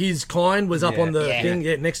like one of his kind was up on the thing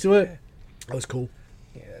next to it? That was cool.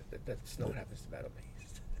 Yeah, that's not what happens to Battle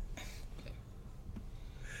Beast.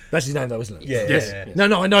 That's his name though, isn't it? Yeah, Yes. yeah.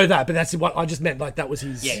 No, I know that, but that's what I just meant. Like that was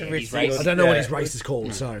his. Yeah, Rich his race. I don't know what his Yeah. race is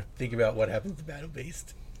called. So Think about what happens to Battle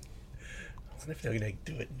Beast. I wonder if they're gonna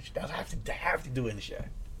do it. They'll have to do it in the show.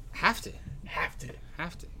 Have to. Have to.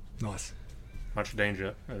 nice. Much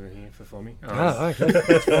danger over here for me. Oh, okay,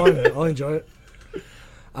 that's fine. I'll enjoy it.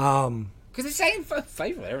 Because it's saying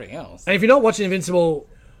favourite everything else. And if you're not watching Invincible,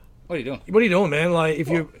 What are you doing? what are you doing, man? Like if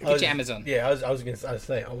you Get your Amazon. Yeah, I was gonna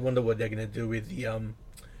say. I wonder what they're gonna do with the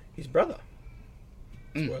his brother.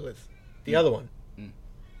 Spoilers. The other one.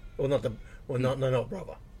 Well, not the. Well, not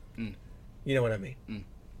brother. You know what I mean?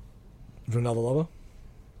 for another lover.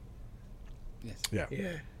 Yes. Yeah,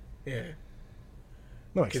 Yeah. Yeah.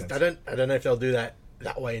 makes Because sense. I don't know if they'll do that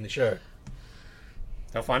way in the show.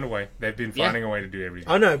 They'll find a way. They've been finding a way to do everything.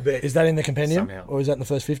 I know, but Is that in the compendium Somehow. or is that in the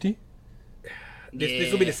first 50?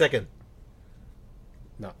 this will be the second.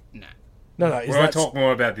 No. Nah. No. We're going to talk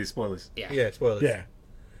more about these spoilers. Yeah. Yeah, spoilers. Yeah.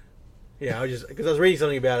 Yeah, I was just because I was reading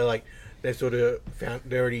something about it, like they sort of found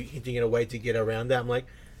they're already hinting at a way to get around that. I'm like,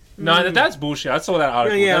 No, that's bullshit. I saw that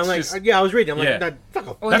article. yeah, That's I'm like, just, yeah, I was reading. I'm yeah. like, no, fuck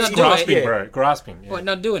off. Well, that's not doing grasping, it. bro. Grasping. Yeah. What,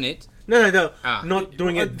 not doing it? No, Ah. not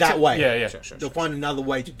doing it that way. Yeah, yeah. Sure. They'll find another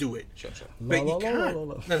way to do it. Sure. But La, you la, la, can't. la,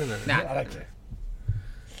 la. No. Nah. I don't care.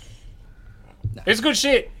 It's good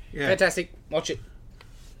shit. Yeah. Fantastic. Watch it.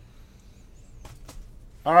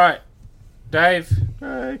 All right. Dave,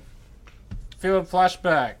 Hey. feel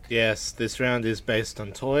flashback. Yes, this round is based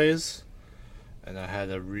on toys, and I had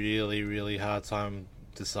a really, really hard time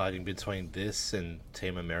deciding between this and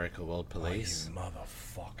Team America World Police.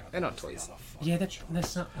 Motherfucker. They're not toys. Yeah,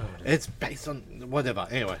 that's not. It's based on whatever.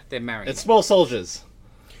 Anyway, They're married. it's small soldiers.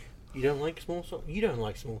 You don't like small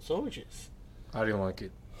soldiers. I didn't like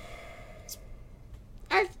it.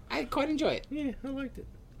 I quite enjoy it. Yeah, I liked it.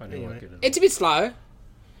 I didn't Anyway. like it. At all. It's a bit slow,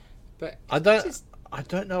 but I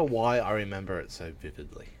don't know why I remember it so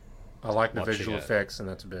vividly. I like the Watching visual it. effects, and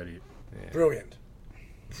that's about it. Brilliant.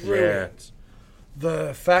 Yeah. Brilliant.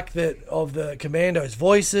 The fact that of the Commandos'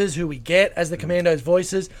 voices, who we get as the Commandos'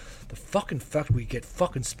 voices, the fucking fact we get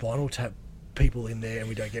fucking Spinal Tap people in there and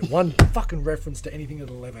we don't get one fucking reference to anything at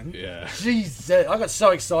 11. Yeah. Jesus. I got so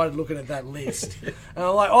excited looking at that list. And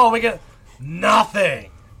I'm like, oh, we get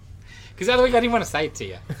nothing. because the other week I didn't want to say it to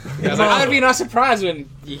you. I was like, oh, it'd be a nice surprise when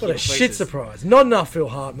you What hear a shit voices. surprise. Not enough Phil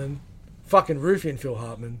Hartman. Fucking Ruffian Phil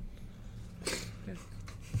Hartman.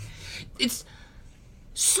 It's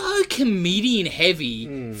so comedian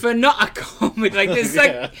heavy for not a comedy. Like there's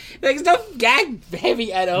there's no gag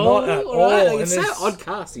heavy at all. Not at right? all, Like, and it's so there's- odd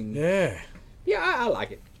casting. Yeah. Yeah, I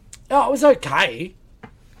like it. Oh, it was okay.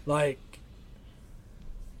 Like,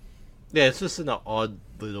 Yeah, it's just an odd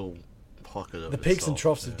little pocket of the peaks and itself,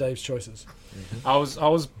 troughs yeah. of Dave's choices. I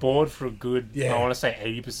was bored for a good. Yeah. I want to say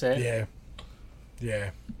 80%. Yeah.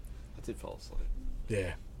 I did fall asleep.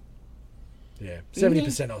 Yeah.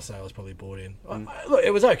 70% I'll say I was probably bored in. Look,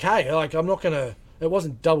 it was okay. Like, I'm not gonna. It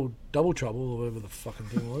wasn't double trouble or whatever the fucking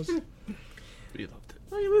thing was. We loved it.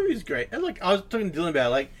 Oh, the movie was great. And like I was talking to Dylan about it,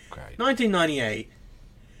 like Great. 1998.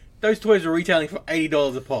 Those toys were retailing for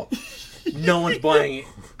 $80 a pop. No one's buying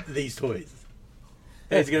these toys.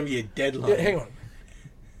 There's going to be a deadline. Yeah, hang on.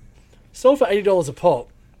 Sold for $80 a pop,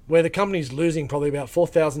 where the company's losing probably about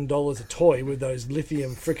 $4,000 a toy with those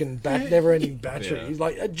lithium freaking never-ending batteries.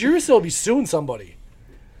 Like, Duracell will be suing somebody.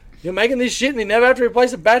 You're making this shit and you never have to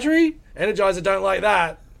replace a battery? Energizer don't like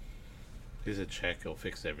that. Here's a check. It'll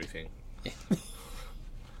fix everything.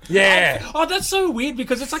 Yeah. Oh, that's so weird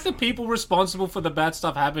because it's like the people responsible for the bad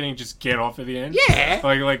stuff happening just get off at the end. Yeah.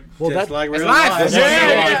 Like Well, Just that, like It's real life. life.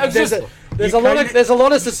 Yeah. there's a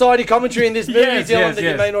lot of society commentary in this movie, Yes, Dylan, that you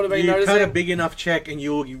yes. may not have been You cut a noticing. big enough check and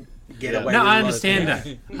you get away no, with I a lot of understand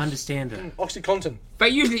things. that. Understand that. Oxycontin.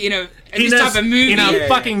 But usually, in In this a- type of movie, in a Yeah.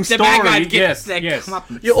 fucking the story, bad guy gets yes. come up.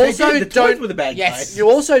 You They also did the toys don't. with the bad Yes. guys. You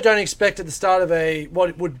also don't expect at the start of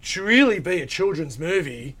what would really be a children's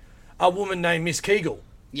movie, a woman named Miss Kegel,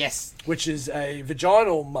 Yes. which is a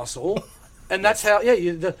vaginal muscle, and that's how.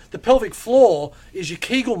 Yeah, the pelvic floor is your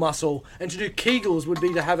Kegel muscle, and to do Kegels would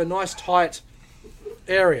be to have a nice tight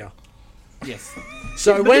area. Yes.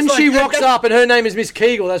 So but when it's she like- rocks that- up and her name is Miss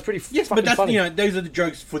Kegel, that's pretty Yes, fucking but that's funny. those are the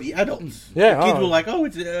jokes for the adults. Yeah, the kids oh. were like, oh,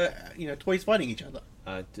 it's toys fighting each other.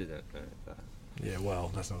 I didn't know that. Yeah,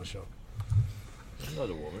 well, that's not a shock. I'm not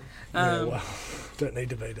a woman. Yeah, well, don't need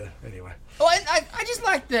to be there anyway. Oh, I just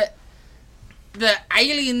like the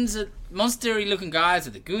aliens, monstery looking guys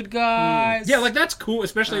are the good guys. Yeah, like that's cool,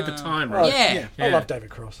 especially at the time, right? Yeah. I love David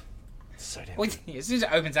Cross. So damn Well, as soon as it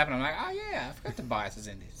opens up, and I'm like, oh yeah, I forgot the bias is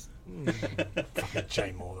in this. fucking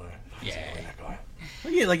Jay Moore though. Yeah. That guy.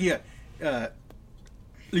 Well, yeah, like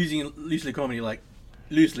loosely comedy, like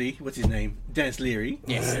loosely, what's his name? Dennis Leary.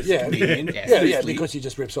 Yes. Yeah, Deviant. Yes. yeah, Loosely. because he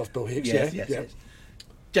just rips off Bill Hicks. Yes, yeah, yes, yeah. yes.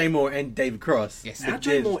 Jay Moore and David Cross. Yes. How But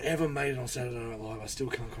Jay there's- Moore ever made it on Saturday Night Live? I still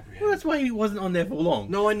can't comprehend. Well, that's why he wasn't on there for long.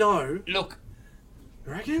 No, I know. Look,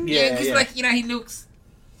 You reckon? Yeah. yeah, because like he looks,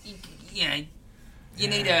 you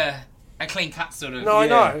need a clean cut sort of. No, I Yeah.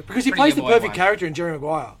 know because he Pretty plays good the boy perfect one. character in Jerry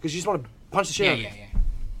Maguire because you just want to punch the shit Yeah, out of yeah, him.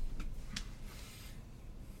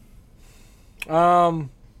 yeah.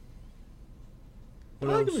 What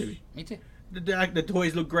I like the else? movie. Me too. The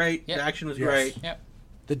toys look great. Yep. The action was Yes. great. Yep.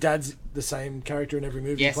 The dad's the same character in every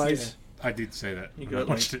movie Yes, he plays. yes. I did say that. You when I got,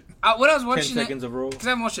 watched like, it. When I was 10 watching it, seconds of raw. because I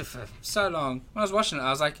haven't watched it for so long. When I was watching it,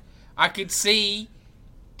 I was like, I could see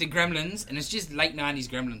the Gremlins, and it's just late '90s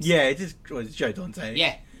Gremlins. Yeah, it's Joe Dante.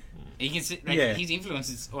 Yeah. You can see Yeah. his influence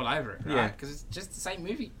is all over it, Yeah. right? Because it's just the same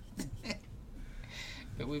movie,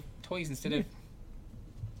 but with toys instead of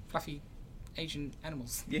fluffy Asian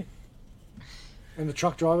animals. And the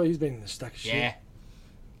truck driver, he's been in the stack of shit. Yeah.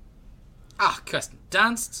 Ah, Kirsten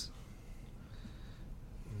Dunst.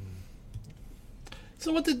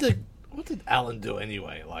 So what did Alan do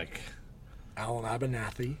anyway? Like, Alan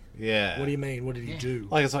Abernathy. yeah. What do you mean? What did he Yeah. do?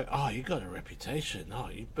 Like, it's like, oh, you got a reputation. Oh,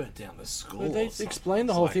 you burnt down the school. Well, or they something. explained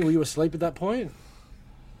the It's whole like, thing. Were you asleep at that point?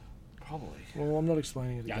 Probably. Well, I'm not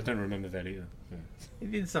explaining it Yeah, I again. don't remember that either. Yeah. He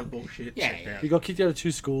did some bullshit. Yeah, Yeah. He got kicked out of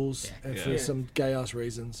 2 schools Yeah. and Yeah. for Yeah. some gay ass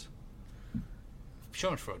reasons.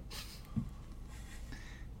 Schadenfreude.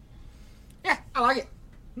 Yeah, I like it.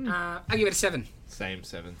 I'll give it a 7. Same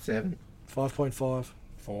 7. 7. 5.5.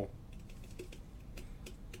 4.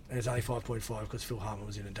 And it's only 5.5 because Phil Hartman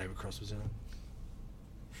was in it and David Cross was in it.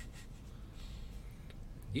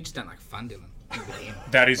 You just don't like fun,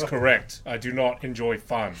 Dylan. That is correct. I do not enjoy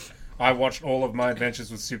fun. I watched all of my Adventures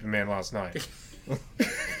with Superman last night.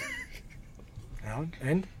 Alan?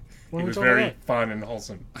 And? What It are we was talking very about? fun and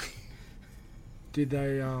wholesome. Did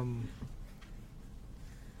they,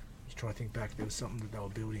 just trying to think back, there was something that they were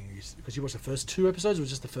building. Because you watched the first 2 episodes or was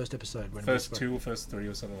it just the first episode? When we First spoke? 2 or first 3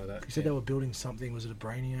 or something like that. You said they were building something. Was it a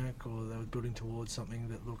Brainiac or they were building towards something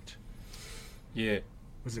that looked... Yeah.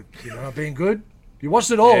 Was it, being good? You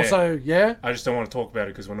watched it all, Yeah. so yeah? I just don't want to talk about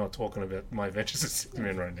it because we're not talking about my Adventures with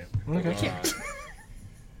Superman right now. Okay.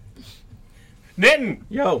 Netton!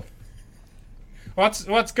 Yo, What's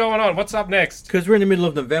going on? What's up next? because we're in the middle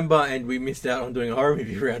of November and we missed out on doing a horror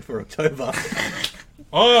movie round for October.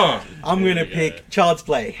 Oh! I'm going to pick Child's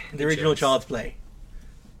Play, the original choice. Child's Play.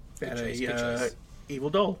 About choice, a good choice. evil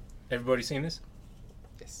doll. Everybody seen this?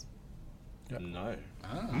 Yes. No.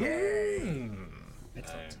 Ah. Yay! I'm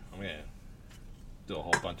gonna do a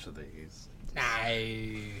whole bunch of these. No.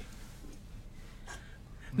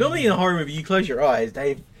 Normally in a horror movie, you close your eyes,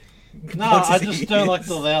 Dave. No, I just don't like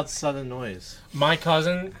the loud sudden noise. My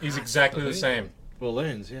cousin is exactly the same.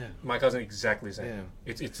 Balloons, yeah. My cousin exactly the same.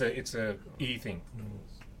 Yeah. It's a E thing.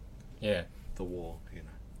 Yeah. The war, you know.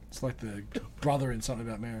 It's like the brother in Something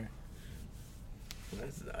About Mary.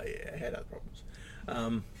 I had other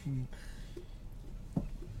problems.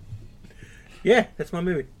 Yeah, that's my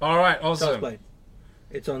movie. All right. Child's Awesome. Play.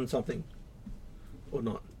 It's on something. Or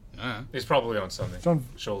not. It's probably on something. It's on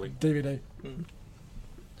Surely. DVD.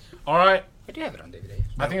 All right. I do have it on DVD.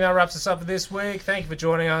 I think that wraps us up for this week. Thank you for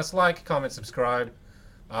joining us. Like, comment, subscribe.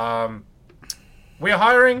 We are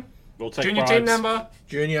hiring. We'll take Junior bribes. team member.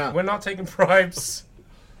 Junior. We're not taking bribes.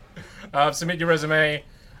 Submit your resume.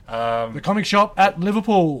 The comic shop at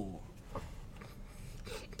Liverpool.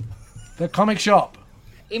 The comic shop,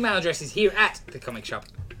 Email address is here at the comic shop.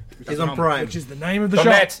 Is on Prime. which is the name of the Dot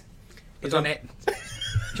shop. net. It's on net.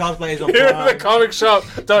 Child's Play is on Here at Prime. the comic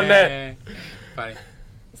shop.net. Funny.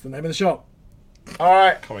 It's the name of the shop. All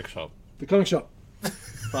right. Comic shop. The comic shop.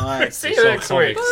 Bye. See you next week.